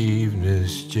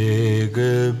gíbnas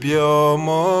go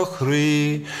beamach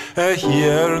rí a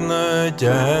hiarna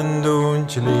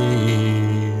deandúnt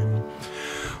lím.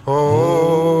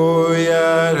 Ó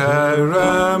ar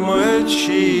ramad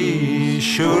sí,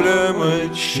 siúlamad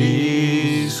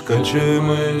sís,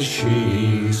 gachamad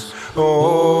sís.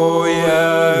 Ó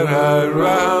ar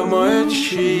ramad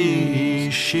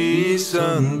sí, sís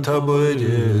an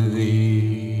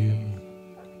tabairigí.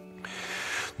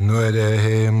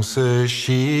 Nuair sa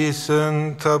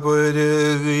síosan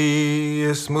tabairigí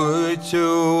is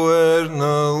muitiú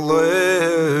na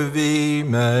lehbhí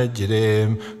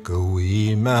meidrim go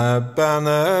bhí me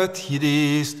banna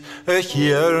tríst a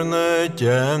chearna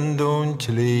deandúnt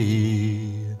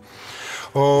lí.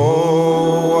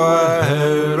 Ó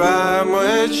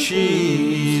ramad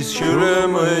sís,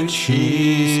 siúlamad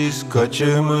sís,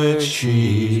 gachamad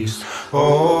sís.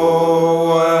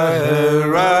 Ó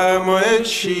ramad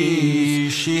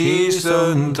sís, sís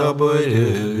an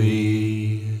tabairigí.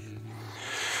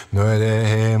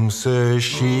 Nuair sa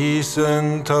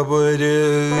síosan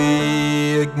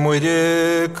tabairigí ag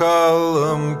muide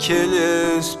callam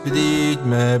cilis bríd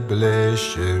me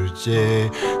bleisir dé,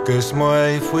 gus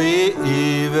mai faoi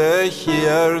íomh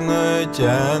chearna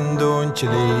deandúnt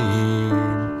lí.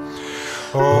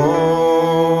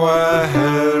 Ó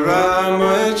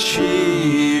ramad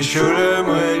sís,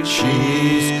 siúlamad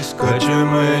sís,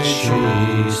 gachamad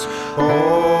sís. Ó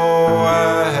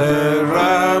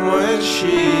ramad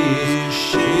sís,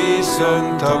 sís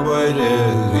an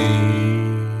tabairigí.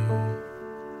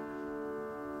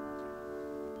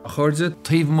 A chuirde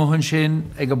taobh mohan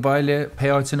sin ag an baile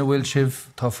peáit ina bhfuil sibh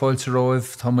tá fáilte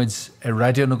roimh tá muid ar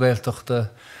radio na Gaeltachta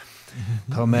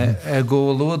tá me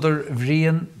go lúdar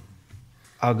bhríon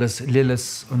agus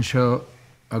Lillis an seo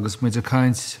agus muid a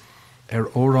caint ar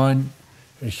óráin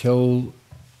ar Ceol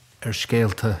ar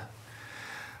scéalta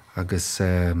agus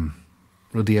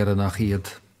rudí ar nach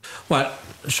iad. Well,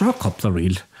 seo coppla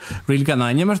riil. Riil gan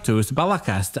aine mar tús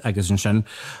balacast agus an sin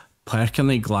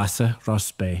páirceanna í glasa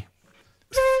Ross Bay.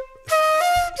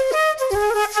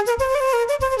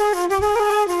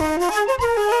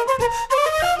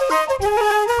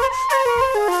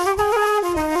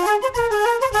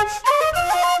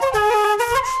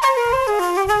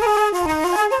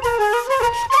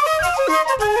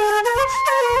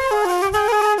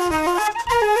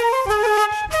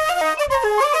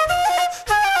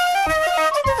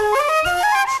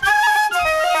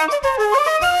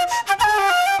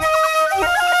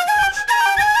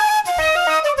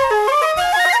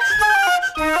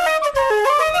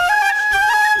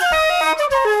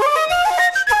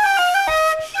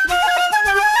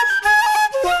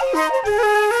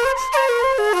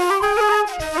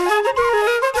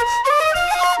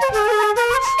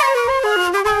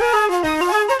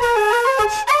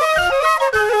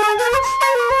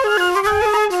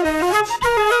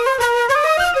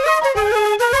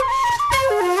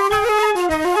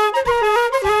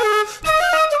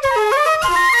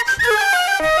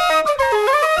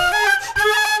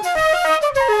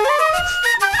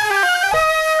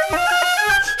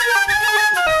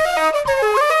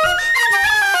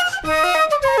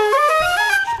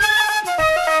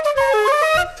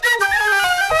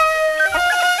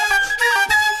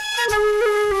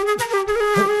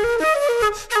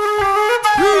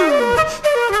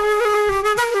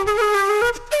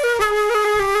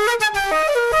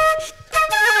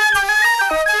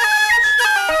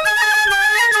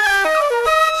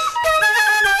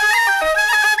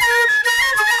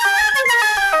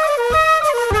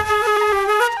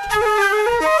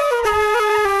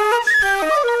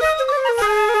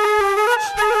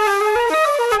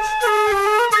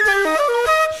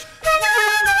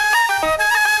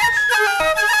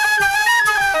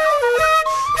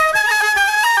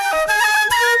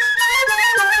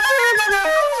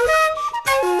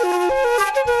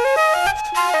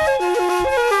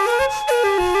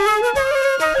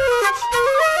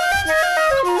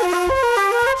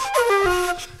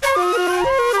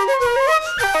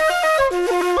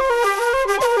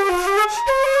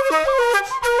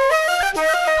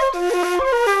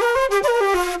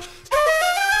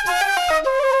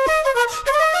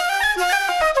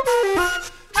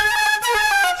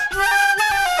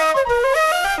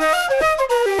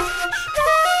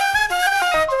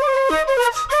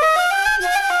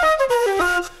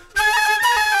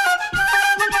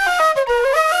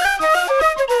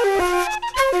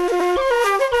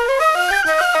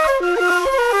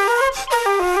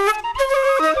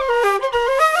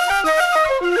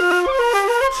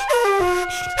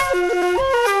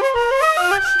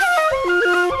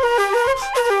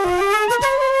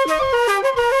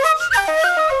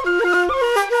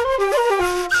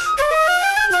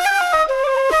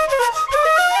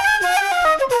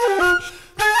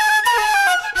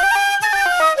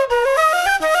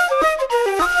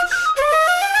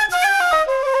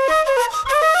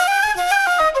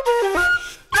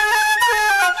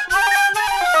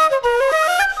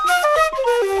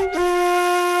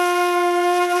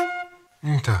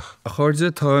 teach. A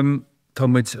chuirde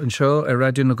táid an seo ar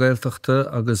radio na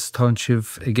Gaeltachta agus tá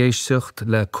sibh i ggéisteacht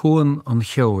le Cuan an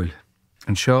Cheoil.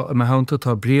 An seo a mehananta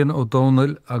tá brian ó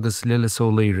Domhnaill agus Lillis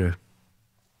ó Laoire.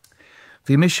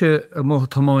 Bhí mise a mó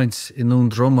tamáint inún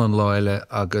droman láile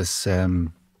agus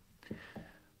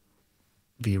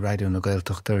bhí radio na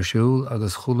Gaeltachta ar siúil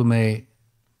agus chula mé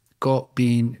gá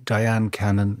bín Diane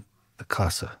Cannon a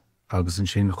casa agus an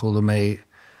sin chula mé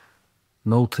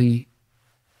nótaí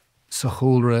sa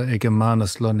chóra ag an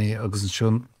manas lonnaí agus an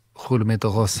sin chula mé do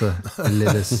rosa i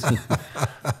Lillis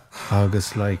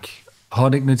agus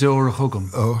tháinig na deóra thugam.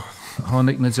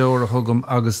 Tháinig na deóra thugam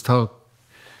agus tá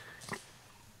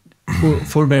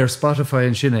fuair mé ar Spotify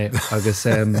an sinné agus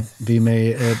bhí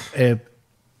mé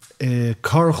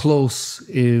carchlós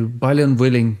i Baillion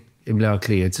Bhuiling im le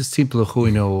clí. It's just timppla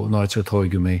chuoin ó náitir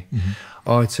tóigu mé.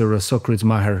 Áitir a sucrid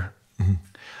maithir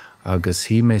agus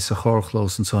hí mé sa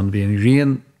carchlós an son bhí an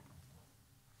rian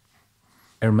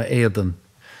ar ma éadan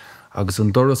agus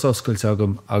an doras oscailt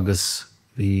agam agus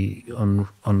bhí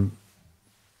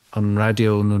an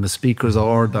radio nó na speakers á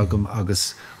ard agam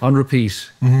agus an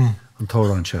repeat an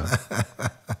tóran seo.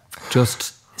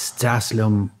 Just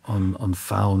staslumm an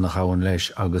fán a cháin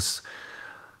leis agus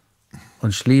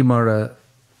an slí mar a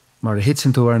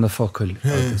hitsin tú ar na focail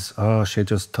agus sé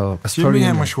just tá. Stí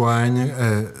mé mar sháin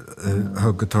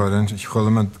thugatáin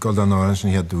chola go an áan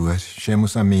sin head dúir, sé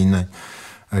mus a mína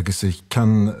agus I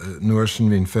can nuair sin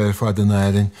bhín fér fád an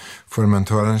éirin fuair man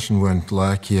tóran sin bhaint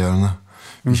le céarna.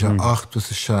 Bhí sé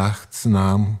 8-7 san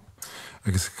am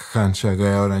agus chan sé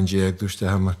gair an déag dúiste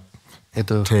hamar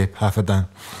tape hafadan.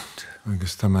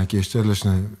 Agus tá mai géiste leis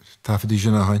na tafadí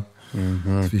sin a hain.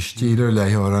 Bhí stílar le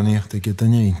áraníocht a go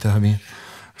danéanta bhí.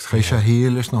 Agus cha sé hí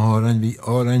leis na árain bhí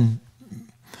árain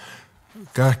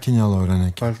gar cineal árain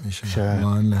ag sé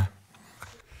láin le.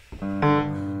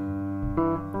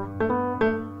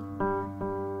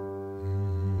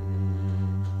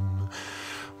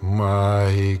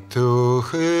 Maig tú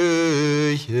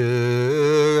chuir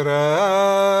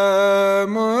a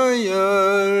maiarí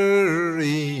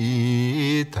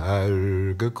tar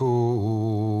go cólatí.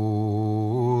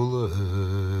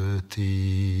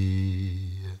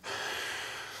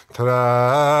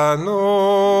 Tránóna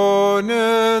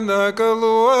na go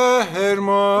luathir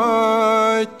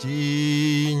máitín,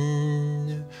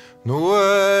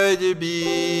 nuaid bí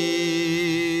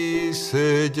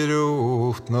sa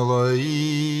drócht na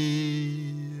laí.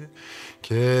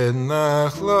 Cén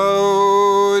nach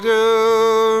láirim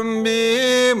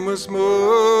bí mus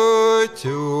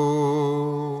múteú,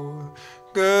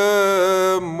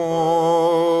 go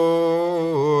mór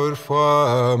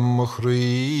famhráin,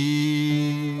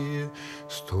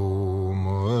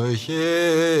 stóma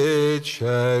chéad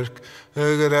searc a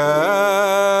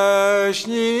gráisní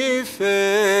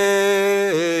féidir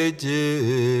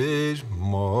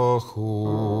má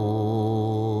chúi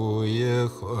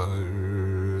a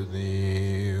chuirdim.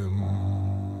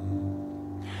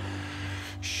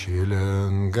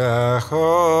 Sílan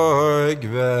gachaig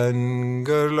bhean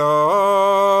gur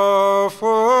láf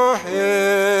ó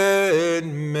hen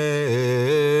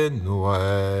mé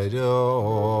nuair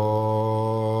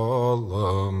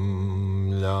álam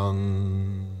lean.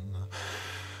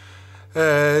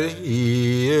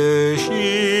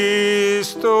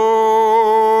 Sístó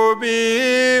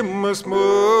bí mus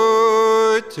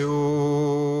múteú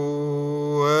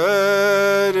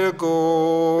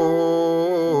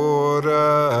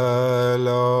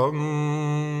góralam.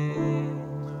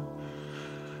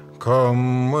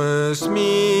 Commas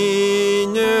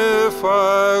míne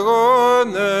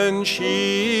fagón an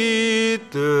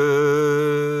síte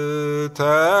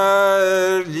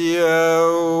tar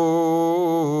leoileán.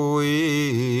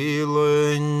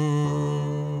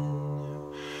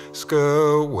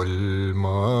 Ceol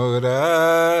mar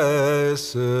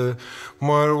asa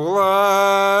mar bhláin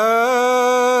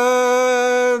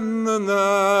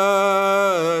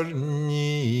anar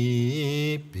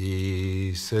ní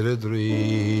bís ar a drí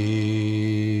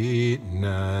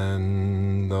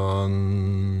nan don.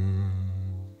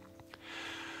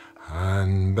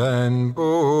 An ben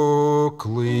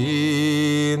buclí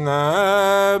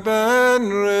na ben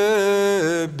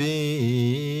rabín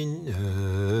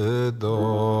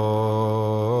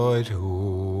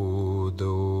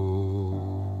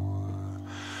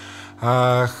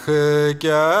ach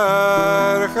garchail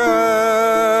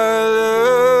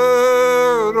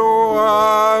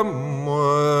roamma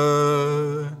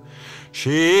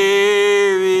shividan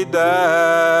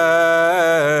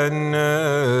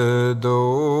do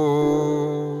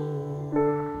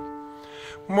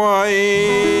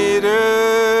maire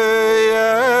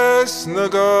yas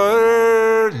nagarlin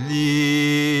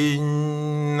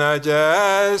na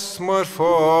jas mor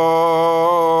fócin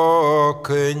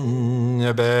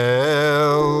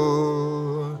bell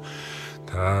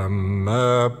tam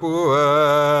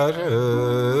buar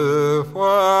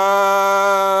fa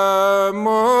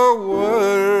mo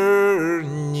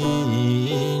warnin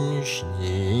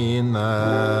shninar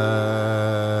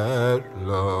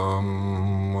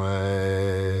lomwe.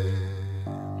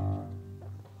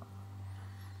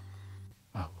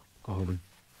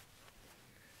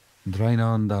 Drain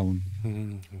on down.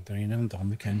 Drain on down,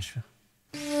 the Kensha.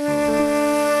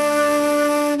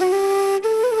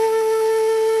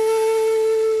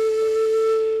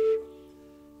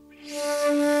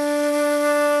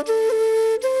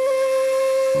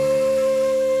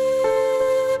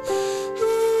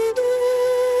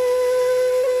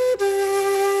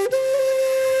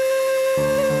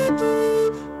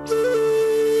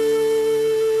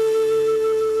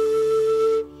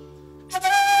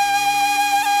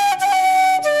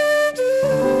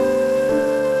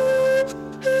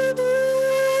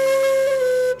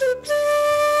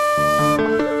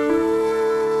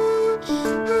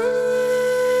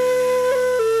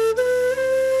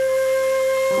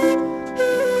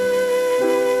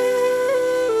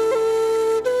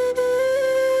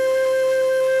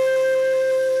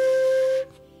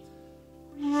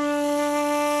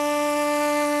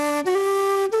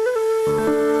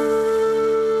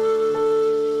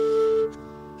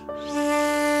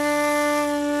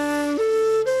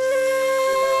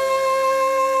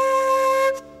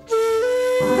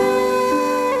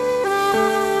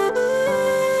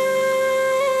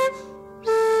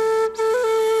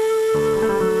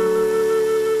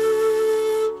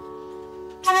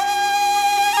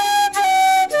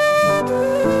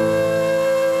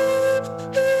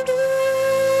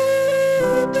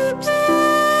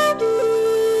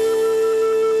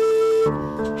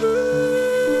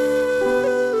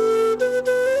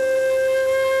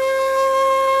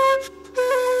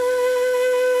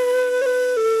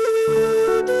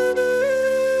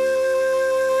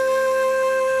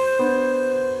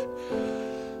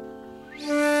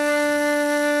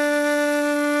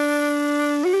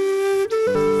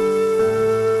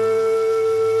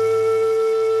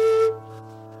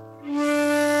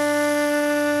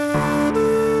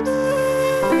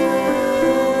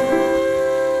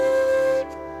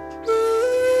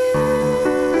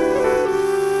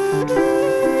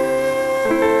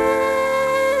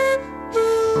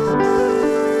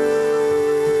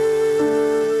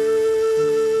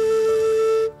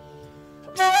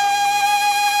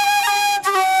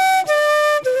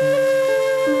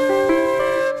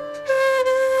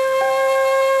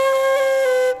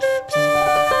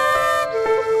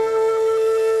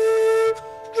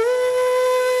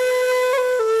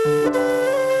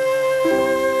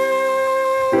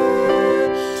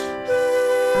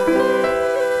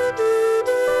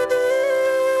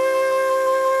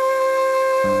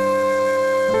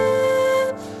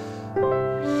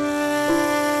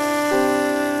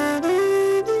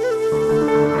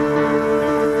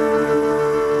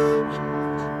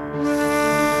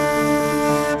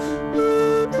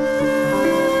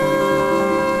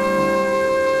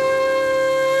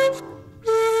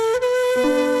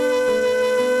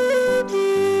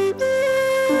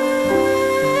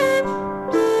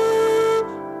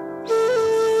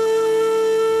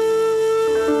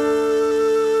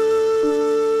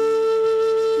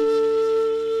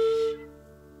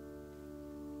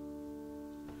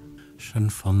 Sin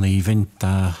fan líhain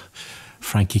da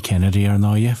Frankie Kennedy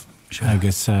Náide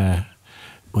agus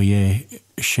bu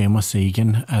sémas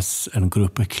igen as an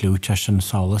grúpa clúte sin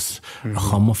salas a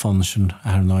chama fan sin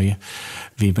Náide.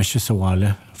 Bhí me se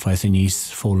sáile fáis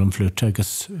níos fólam flúte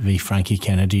agus bhí Frankie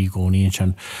Kennedy gcónaíonn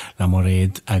sin le mar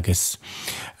réad agus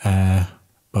ba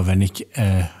bhainnig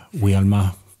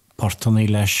bhuialma portaí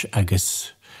leis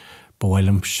agus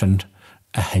bhfuilm sin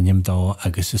a henim dá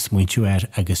agus is muitiú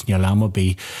agus nealama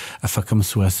bí a facam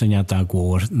suasaine da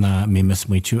góir na mimas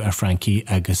muitiú Frankie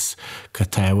agus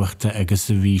catáhachta agus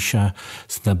a bhíse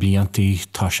sna bliantaí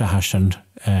tá se hasan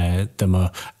de ma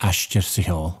aistir sa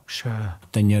Cheol.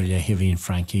 Dainnear le híhín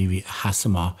Frankie bhí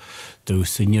hasama dú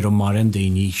sinir mar an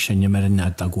daoine sinne mar an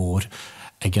da góir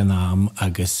ag an am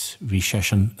agus bhí sé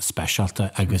sin speisialta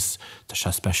agus tá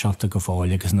sé speisialta go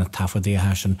fáil agus na tafadaí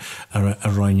hasan ar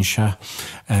roiine se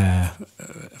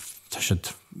tá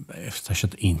siad tá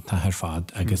siad ionta ar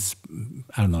fad agus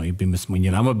arnáid bí mis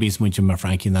muinne am bís muinte mar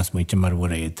Frankie nas muinte mar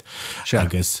bhréad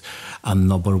agus an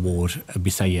nobar mhór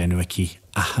bí sa dhéanú aici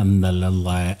a hanna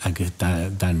le agus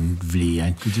den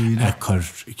bhliain a chur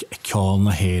ceol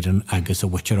na héireann agus a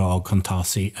bhuitirá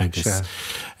contásaí agus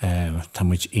tá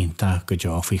muid ionta go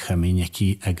deáfaí chamín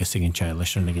aici agus ag an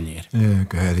teillis ar na gléir.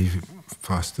 Go héirí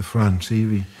fásta Francí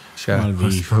bhí.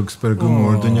 Fogsberg go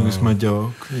mórdain agus má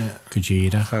deog. Go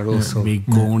díra. Bhí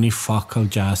gcónaí focail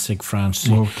jazz ag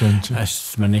Francí.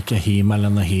 As minic a hímal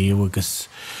an na híomh agus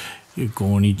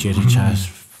gcónaí Jerry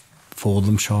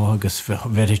fódlam seo agus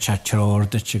veritse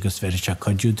terárdait agus veritse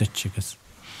codúdait agus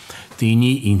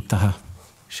daoine iontathe.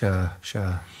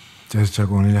 Deir te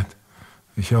gcónaí leat.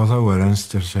 Bhí seáil a bhharans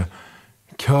deir se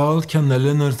ceol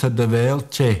ceannalinnar tá de bhéal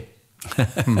té.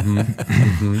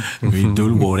 Bhí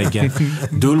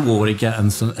dúlhóraige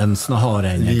an sna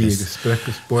hárain agus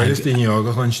buiris daoine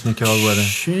ága chuint na ceolhhaire.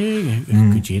 Sí,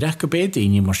 go díreach go bé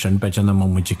daoine mar sin beidir na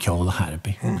muide ceol a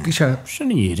Harbaí. Sin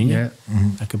írinne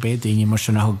a go bé daoine mar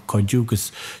sin a codú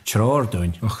agus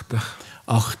teráirdáin.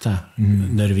 Achta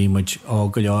nar bhí muid á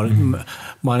go leor.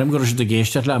 Mar am gur de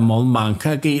géisteart le mol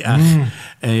manca ag ach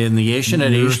na dhé sin a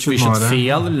réist bhí sin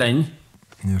féal lein.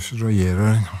 Níos rá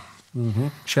dhéar.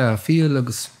 Se fial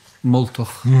agus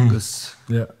moltach agus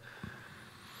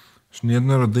Snéad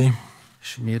na rudaí.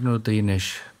 Snéad na rudaí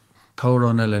is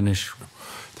tárán eile is.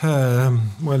 Tá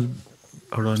well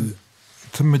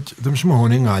Tá sem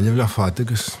hánig gáileh le fad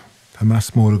agus tá me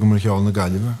smóra go mar cheáil na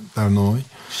gáileh dar nóid.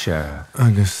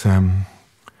 Agus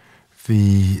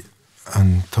bhí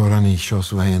an tóraní seo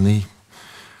sa bhéanaí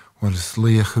bhil is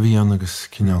léocha bhí an agus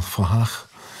cineál fahach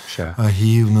a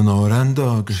híomh na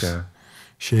áranda agus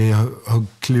sé thug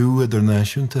clú idir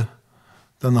náisiúnta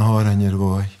don na hárain ar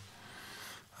bháid.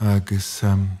 Agus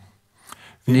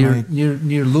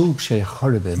níor lúb sé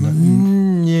choribh.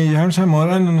 Ní dhearm sé mar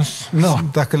an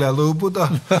dacha le lúbúda.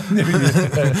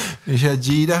 Bhí sé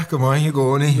díireach go maithe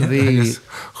gcónaí agus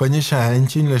chuine sé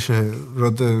haintín leis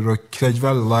rud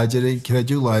creidhheil láidirí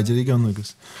creidú láidirí gan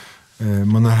agus.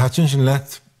 Man ar hatin sin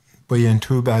leit ba dhéon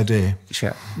tú badé.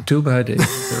 Tú badé.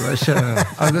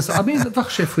 Agus a mí bhah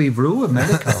sé faoi bhrú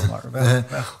America mar.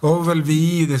 Ó bhfuil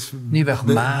bhí agus ní bheith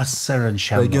más ar an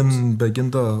sean.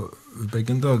 Begin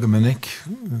dá go minic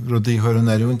rudaí chuir an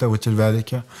airúint a bhaitir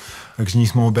bheice agus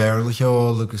níos mó béirla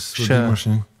cheáil agus mar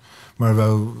sin mar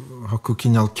bheith chu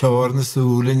cineál ceár na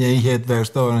súla é héad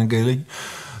bhéirstá an gaiigh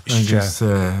agus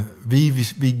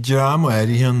bhí drám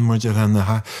airíon mar de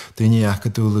hena daoine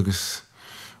echaúla agus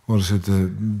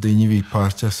daoine bhí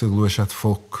páirte sa gluise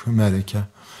fóc America.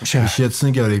 Siad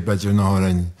san geirí beidir na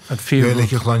hárain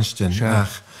féalacha chlanstein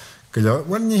ach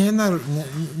Well, ní hénar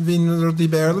hín rudí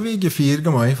béirla bhí go fír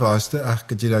go maiid fásta ach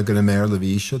go dtí a gur méirla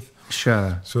bhí siad.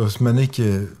 So is minic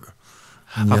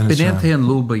B'néanta an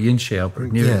lúba dhéon sé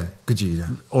go díra.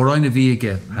 Óráinna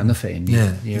bhíige hena féin.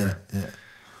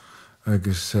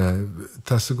 Agus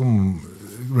tá gom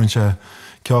rinn se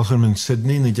ceolchar in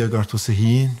Sydney na deagartú sa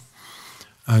híín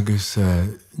agus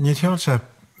ní teáil se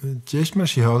déis mar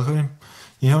sí háilchaim.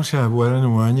 Ní há sé bhhair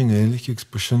an bhhain éalaigh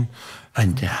expression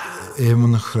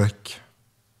éman na chreic.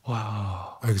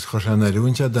 Agus chuir se na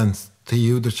rúinte den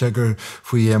taíúidir se gur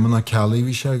faoi éman na cealaí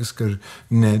bhí se agus gur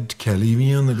Ned Kelly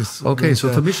bhíon agus... Ok, so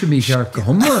tá bhí sé mí seart go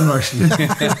thomla an mar sin.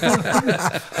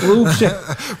 Rúb sé.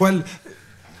 Well,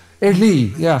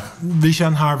 lí, bhí sé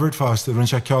an Harvard fásta, rinn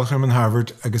se ceolchar an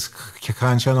Harvard agus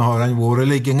ceáin se na hárain mhóra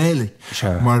le gin éalaigh.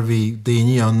 Mar bhí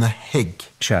daoine an na hiig.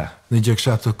 Na deag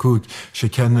se a cúd sé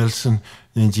Ken Nelson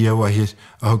ní díomhhaithid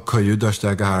a coú dáiste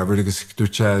a go Harvard agus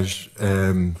dúirte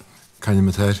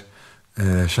caiimimetéir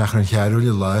seachar an chearú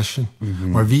le láisin.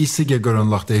 Mar bhí sige gur an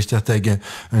lacht éiste aige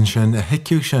an sin a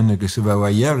hiiciú sin agus a bheith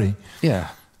a dhéirí.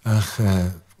 Ach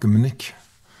go minic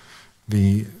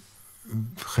bhí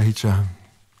chaite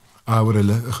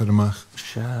áhrile a chur amach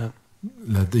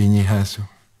le daoine heasú.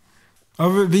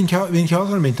 Bhín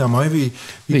ceáil mé tá mai bhí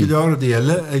go leir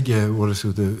eile ag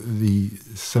bhlasúta bhí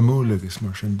samúla agus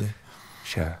mar sin dé.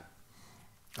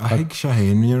 Aigh se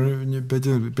héin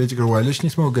beidir gur bhhailes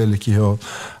níos mó gaile íá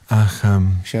ach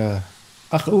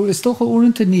ach is tócha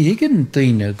úanta ní higann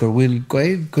daoine gur bhfuil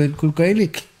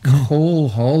gaiigh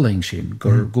háling sin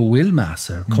gur go bhfuil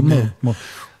measar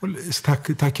Well, is tá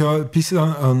pí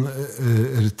an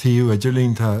tíú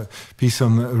idirlín tá pí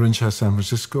an rinse San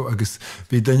Francisco agus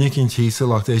bhí daine cinn tí a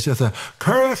lacht éiste a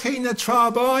chur a chéine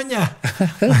trábáine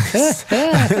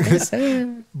agus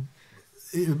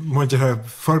muidir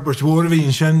forbert mhór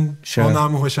bhíon sin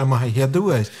námha sem mai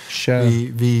headúéis.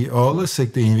 Bhí álas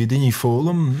ag daon bhí daoine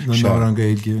fólam na ná an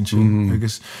gailginn sin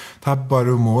agus tá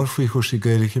barú mór faoi chuirsí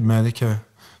gaiileach America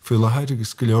faoi letheir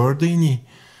agus go leor daoine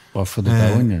Ba fud a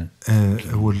bhaine.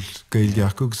 Bhfuil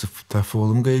gailgeach agus tá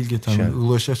fólam gailge tá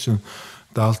uair sin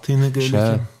daltaína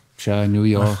gailge. Se New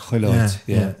York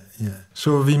chuileáid.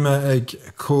 So bhí me ag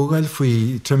cógáil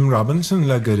faoi Tim Robinson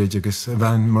le gairid agus a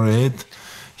bhean mar réad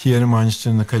hir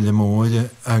amhainste na Ceile Móide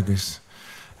agus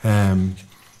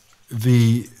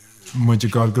bhí muid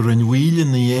gáil go rinne bhuiile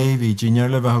na dhé bhí dínear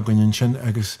le bheith ganin sin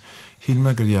agus hí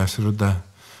me gur dheasar da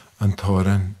an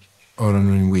tóran or an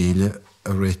rinne bhuiile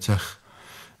a réiteach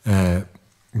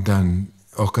den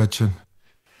ócad sin.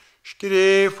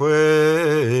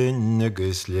 Scríomhain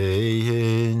agus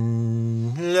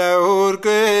léin leabhar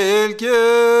gailge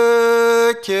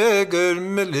ceagar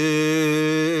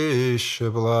milliis a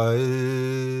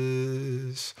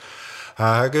bláis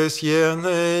agus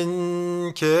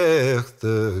dhéanann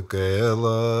ceachta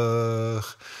gailach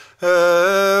a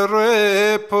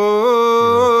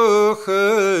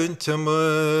réipochan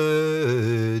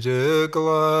tamar a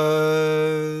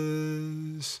glas.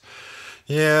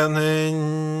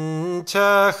 Dhéanann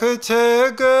teacha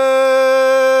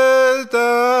teagal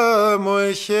da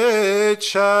mu chéad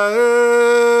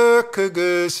seach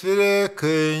agus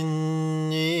bhreacinn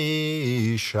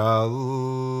ní seall.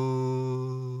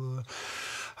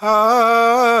 A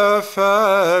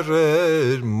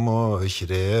fearir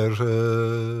mháistrí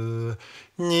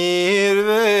níor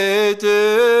bhéidir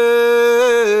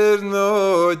nó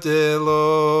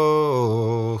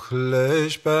déalach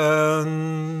leis ben.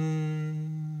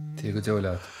 Tí go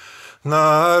deola.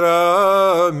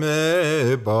 Nara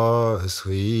me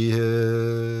bashuie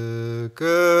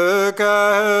que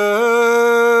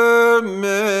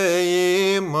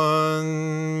me iman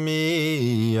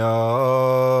mia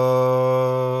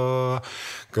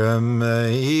que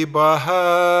me bahagam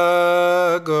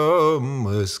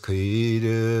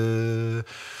skire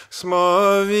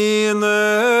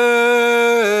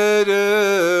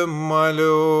smavinere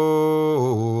malo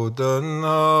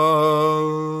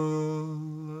Domhnaill.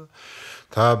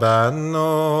 Ta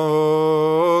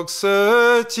bannog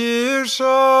sa tír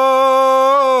seachar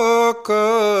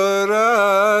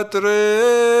a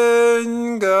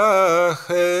drin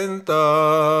gachentar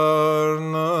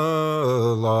na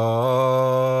lá.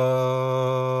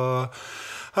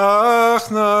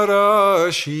 Ach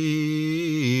nara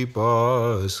sí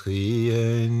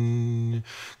baschaíonn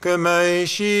go mbeidh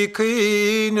sí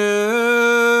cíne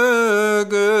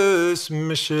agus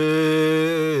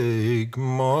misigh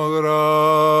mórám.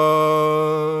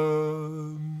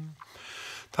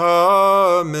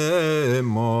 Tá me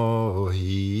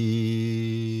maithí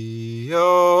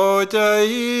ó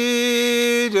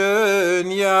d'éireann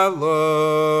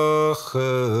ealach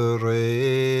a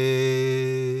réir.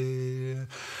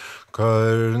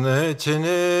 Carna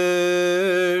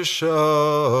tine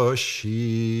seo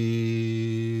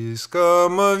síos go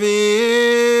ma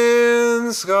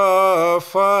bhíonn sca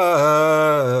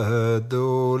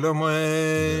fadó le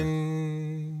main.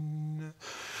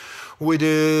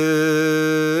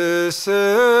 Uide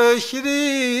sa chrís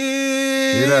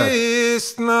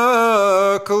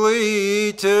na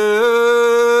clíte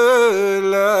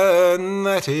le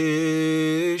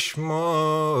natis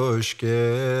moscail.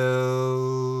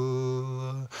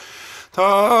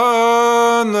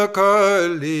 Tá na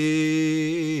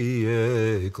cailí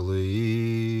ag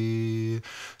lí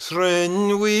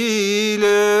srin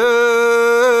bhuiile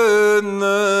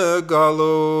na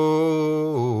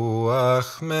galó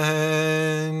ach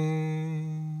men.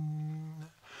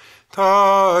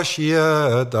 Tá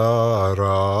siad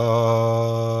ará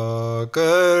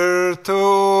gur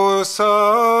tú sa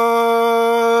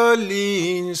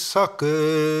lín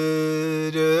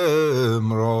sacr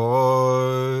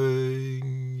amráin.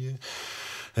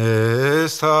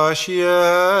 Is tá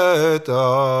siad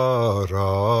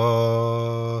ará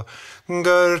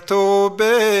gur tú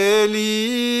belín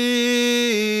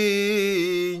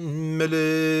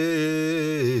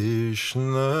milliis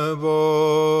na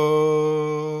bog.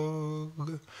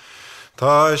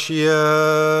 Tá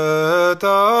siad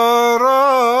ará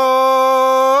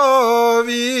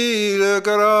bhíle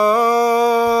gra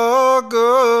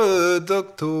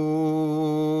gcuideachta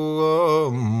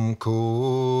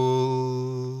Ceol.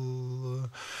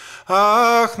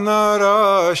 Ach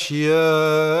nara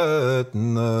siad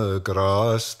na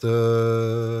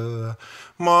grasta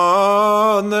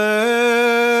má near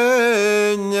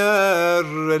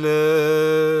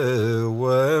le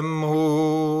wemhu.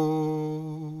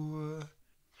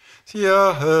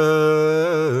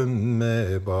 Thiahan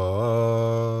me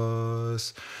bas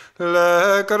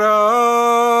le gra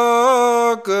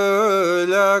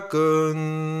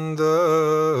gcuideachta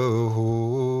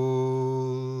húil.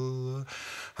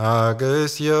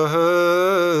 Agus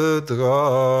iad gáhas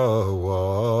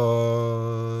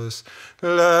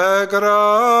Legragan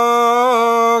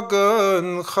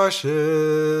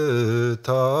chashe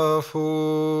tafut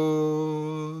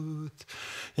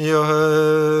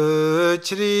Yohitri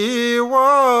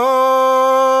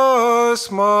was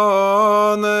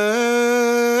manen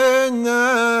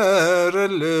nerlewem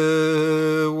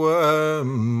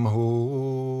ho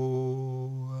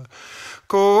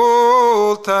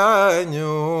Koltanyo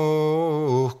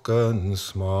kan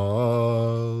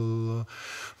smal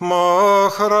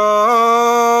Machra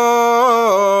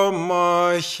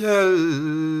machelem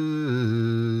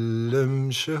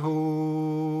sheho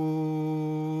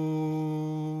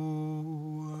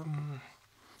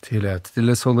Tíile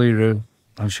Lillis Laoire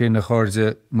an sin na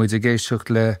chairde muid a géisteach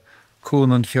le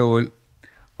Cuan an Cheoil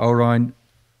áráin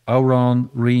Rian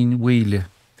Mhaonlaí.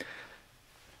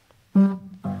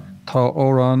 Tá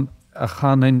órán a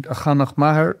chanach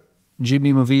maithir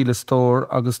Jimmy Mavila stór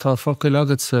agus tá focail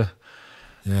agat sa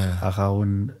a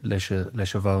gáin leis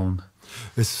a bhain.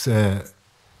 Is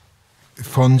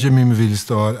fan Jimmy Mavila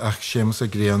stór ach sémas a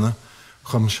gréana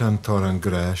chum sean tar an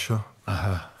gré seo.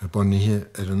 Boníthe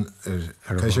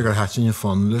caiise gur hatin a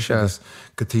fan leis agus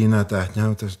gotína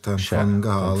deithneam tá fan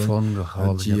goála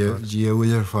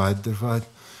díomhfuil ar fáid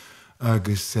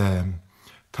agus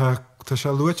tá sé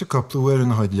luite coplaúir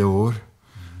an haid leor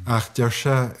ach deir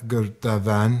se gur dá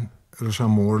bhain ar se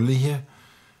mórlaithe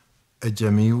a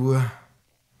deimíú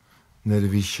na a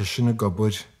bhí sin a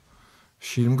gobar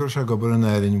sílim gur se gobar an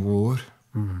éirin mhór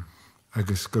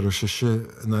agus gur se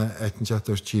na éitinteat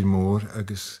ar tír mór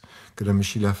agus gur am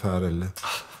sí le fearile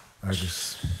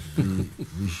agus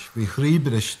bhí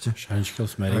chríbriste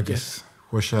agus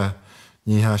chu se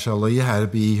ní ha se le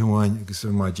herbí háin agus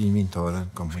ar má dín táran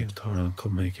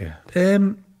Comige.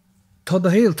 Tá a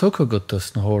héal tu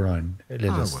agat na hóráin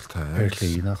Lillis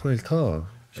Bertlí nach bhfuil tá.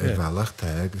 bhealach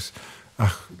tá agus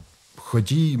ach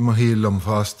chudí má héal am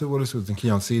fásta bhil is an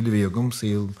cían síl bhí agam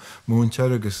síl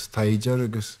múntear agus taidear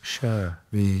agus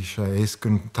bhí se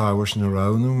écan táhairs na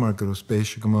ránú mar gur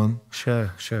spéise gomáin.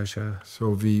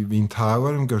 So bhín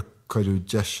táhar an gur chuirú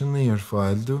deisinaí ar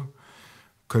fáilú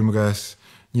chuir me gas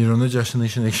ní ranna deisinaí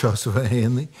sin ag seo sa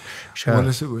héanaí.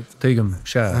 Tuigem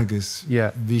agus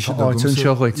bhí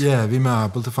bhí me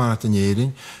abal a fanna an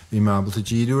éirin, bhí me abal a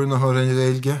díúir na hárain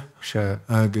réilge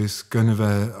agus gunna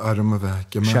bheith arm a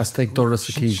bheith. Seasteigh doras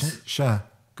a cís. Se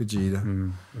go díire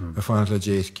a fanna le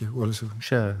déirce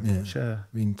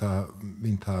hín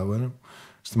táhar.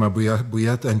 Sta má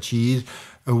buiad an tír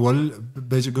a bhfuil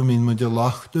beidir go mín mu de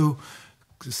lachtú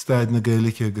staid na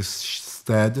Gaeilge agus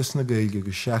staidas na Gaeilge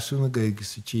agus seaú na Gaeilge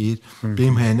sa tír.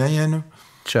 Bím héna dhéanam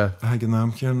a gan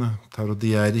náam cearna tar a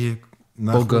diairi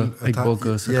Boga ag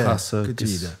boga sa casa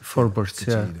forbert.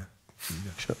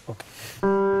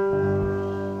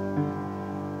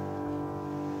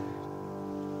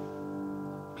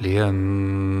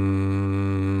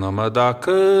 Liam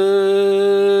Amadacha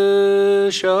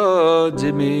seo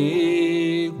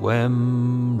dimi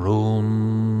wem rún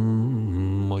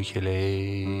moichelé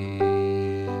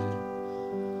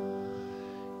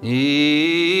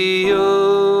Níos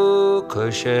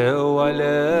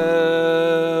Cheoile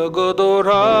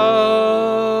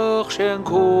godorach sin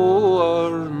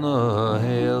cuar na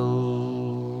héal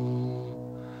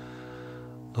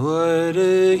Nuair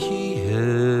a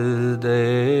híhead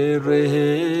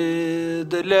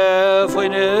réad le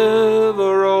faoine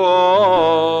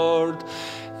bhróard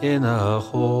ina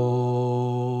chór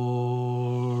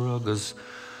agus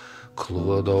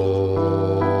clúdó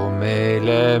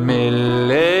méle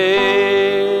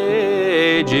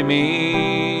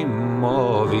Jimmy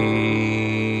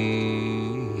Mavila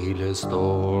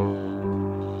stór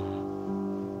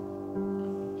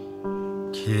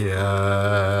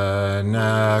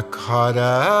Cianna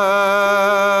carach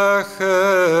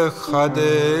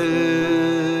chadil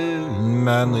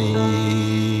maní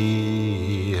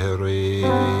ré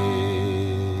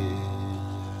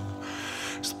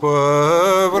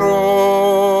Spavro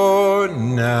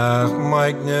nach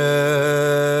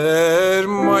maigner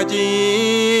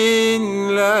madin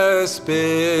le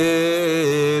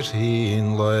spéir hín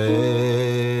le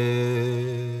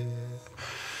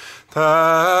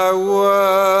Tá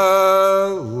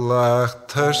bhfuilach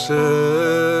tarsa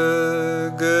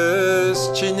gus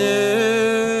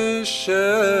tíine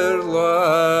sér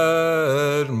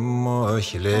leir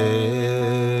moichelé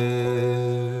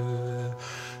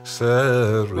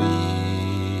sa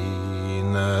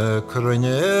rína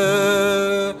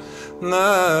crunne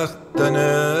nach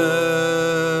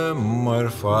dana mar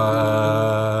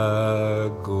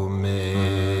go mé.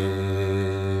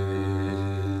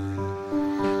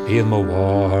 Bhíonn mo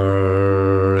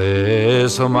bhar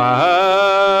is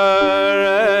mar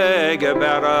ag a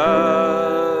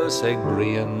beara ag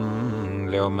brian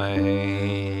leo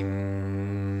mein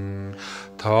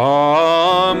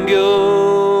Tám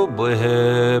gyo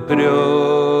buhe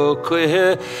brio cuithe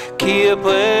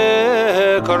cíape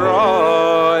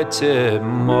caráite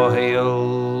Domhnaill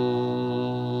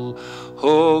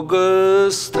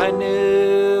Agus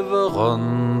taineh an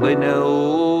baine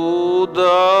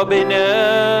da baine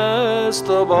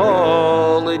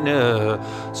stabaline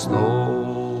snow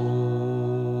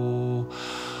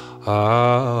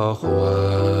Ach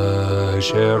weis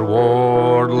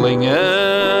wardlinge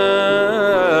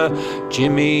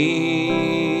Jimmy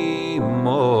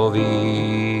Movile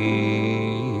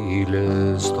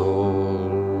stol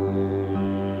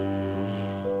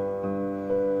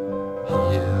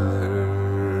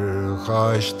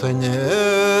Chaistane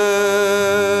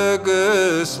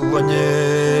agus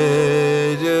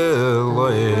lanéire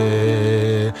le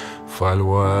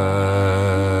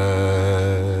falwais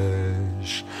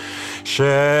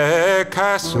She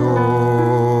casú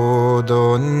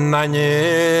don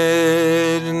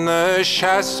nanéir na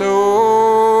chasú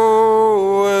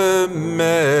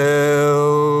mel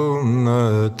na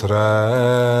tra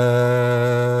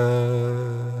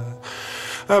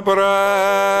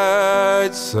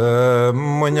Brad sa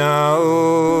mnyal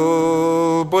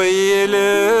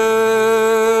boile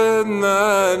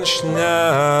nan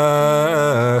schnachter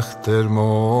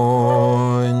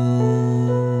mon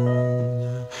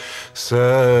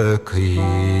sa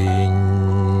kin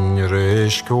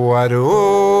risk warul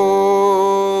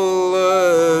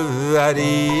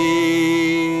vari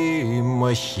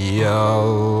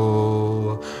machial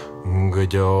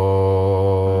gjo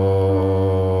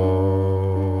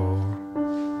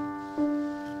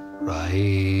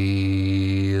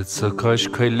Sa cois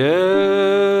coile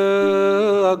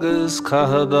agus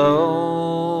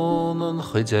cahadán an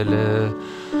chuideile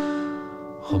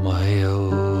Domhnaill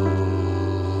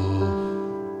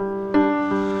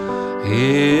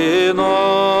In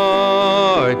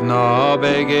áid ná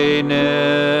begéine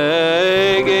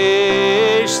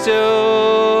géisteach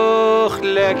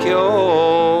le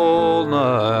Ceol na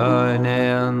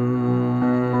an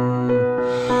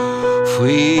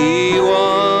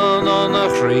Fuiwan an a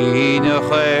chríne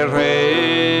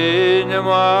chairéine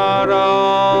mar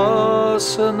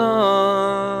asan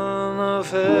an a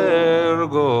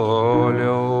fergóleor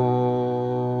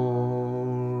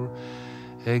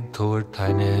ag túir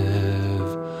taineh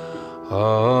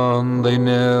an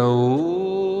daine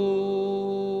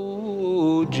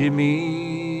Jimmy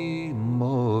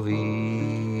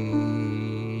Movile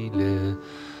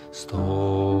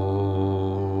stol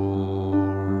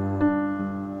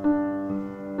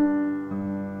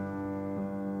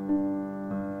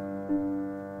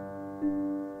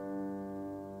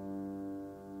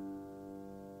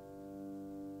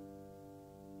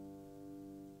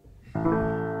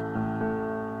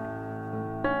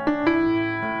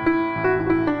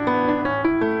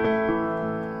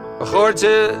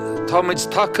Chorte táid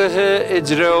takethe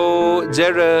idró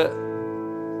deire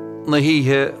na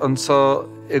híthe ansá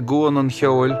I gcuan an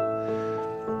Cheoil.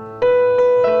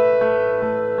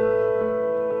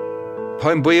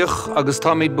 Táim buíoch agus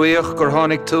táid buíoch gur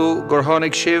tháinig tú gur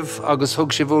tháinig sibh agus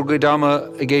thug sibh úr gcuideama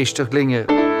I ggéisteach linge.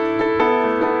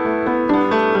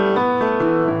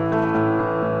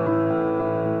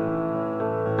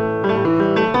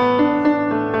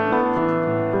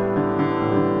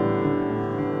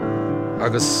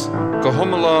 Agus go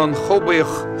Oileán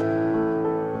Thoraigh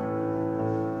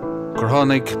gur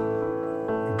tháinig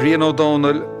Brian ó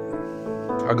Domhnaill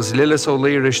agus Lillis ó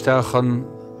Laoire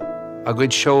a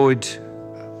gcuid seoid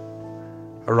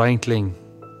a Raintling.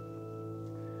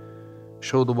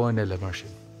 Seo do bhain eile mar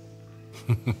sin.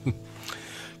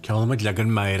 Ceol me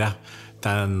legan meire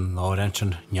den áireann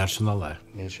sin neall sin a le.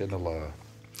 Níl sin a lá.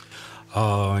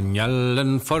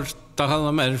 Neallan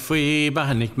fortachal faoi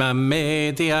bahannig me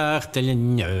médiach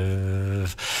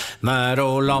dylinneuf. Mar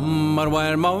o lamar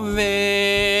war ma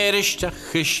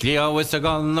veristeach Isliawis a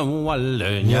gan na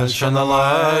walle. Neall sin a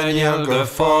le, neall go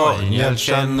fáil, neall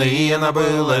sin líon a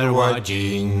bular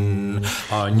wadjin.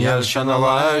 Neall sin a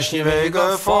le, sní bheith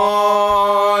go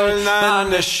fáil, na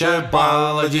nise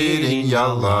ball a dírin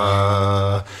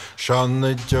yalla. Sean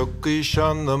na jogi,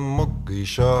 sean na muggi,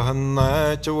 sean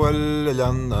na Cheoil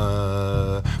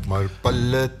leanna. Mar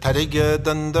balle tarige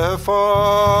dan de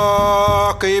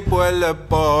fác I buile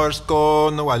bars go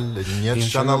na walle. Neall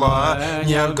sin a le,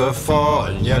 neall go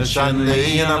fáil, neall sin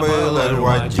líon a bular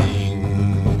wadjin.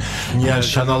 Neall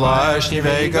sin a le, sní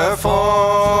bheith go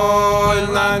fáil,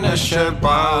 na nise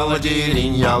ball a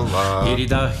dírin yalla. Iri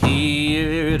da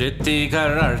hir iti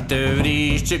gararte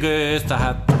vriste gösta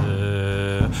hatte.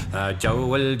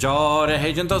 Cheoil jar a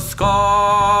héidir do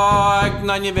scáig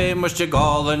na ní bhé muiste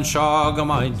gálan seo go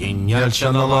mai Níl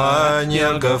se na lá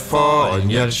níl go fáil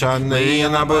níl se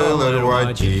naíon a bular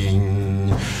wadín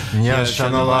Níl se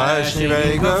na láis ní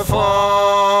bhé go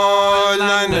fáil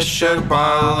na na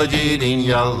sirbal a dírín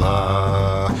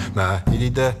yalla Na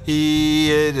híide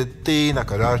híad a tí na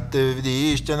cararta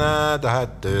bhdíiste na da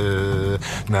hatu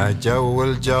Na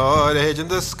Cheoil jar a héidir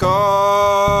do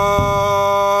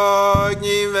scáig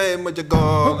ní bhé muiste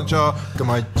gálan seo go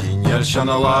mai Níl se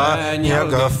na lá níl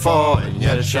go fáil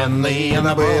níl se naíon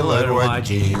a bular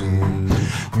wadín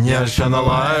Níl se na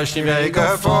láis ní bhé go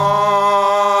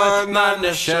fáil na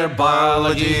na sirbal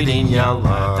a dírín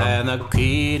yalla Tá na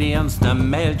círíans na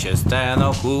méiltes tá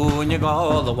na chúne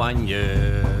gáil a bhainne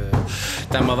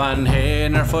Tá má bhain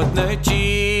héin ar fud na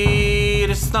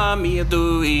tíris na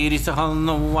míadú iris a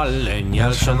hanmháile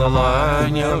Níl se na lá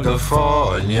níl go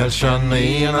fáil níl se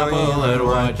naíon a bular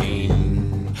wadín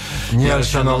Níl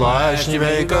se na láis ní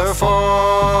bhé go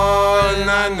fáil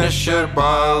na na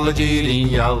sirbal a dírín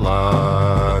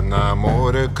yalla Na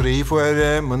mór a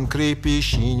críomhfuir an crípi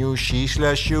síniú síos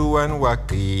leisú an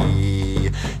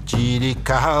wacaí Tíri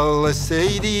cahal a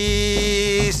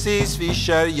séirí sís bhí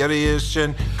sé dhearíos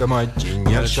sin go maidí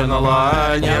Níl se na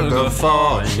lá níl go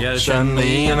fáil níl se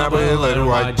naíon a bular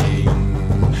wadín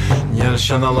Níl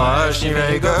se na láis ní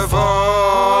bhé go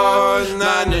fáil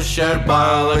na na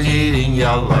sirbal a dírín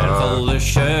yalla Full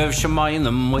sef se main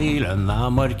na muile na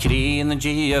mar crí na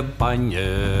dí a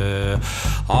banne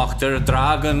Achtar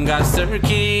dragan gasar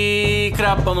cí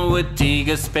Crabban wití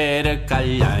go spéire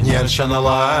gallein Níl se na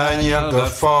lá níl go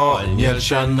fáil níl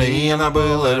se naíon a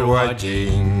bular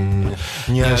wadín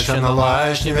Níl se na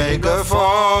láis ní bhé go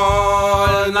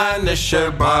fáil na na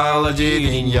sirbal a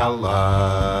dírín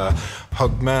yalla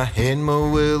Hug me hen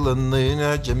mo bhfuil an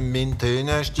luna Jimín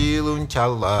túna stílún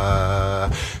tealla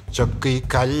Tugaí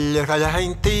callir chaile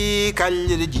haintí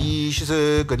callir a díis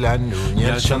a go leanú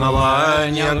Níl se na lá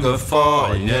níl go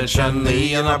fáil níl se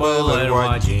naíon a bular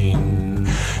wadín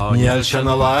Níl se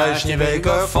na láis ní bhé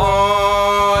go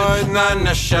fáil na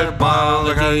na sirbal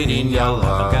a dírín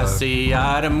yalla Gasí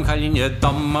arm chaline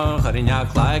dama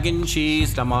charinneach lagin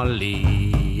síos le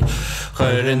málaí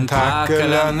Chuirn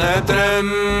tacail na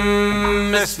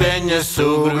drim is féinne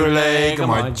súgur le go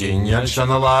maidín Níl se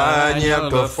na lá níl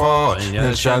go fáil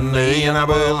níl se naíon a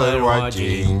bular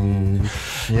wadín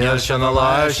Níl se na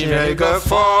láis ní bhé go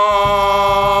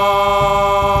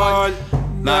fáil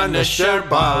na na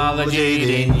sirbal a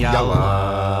dírín yalla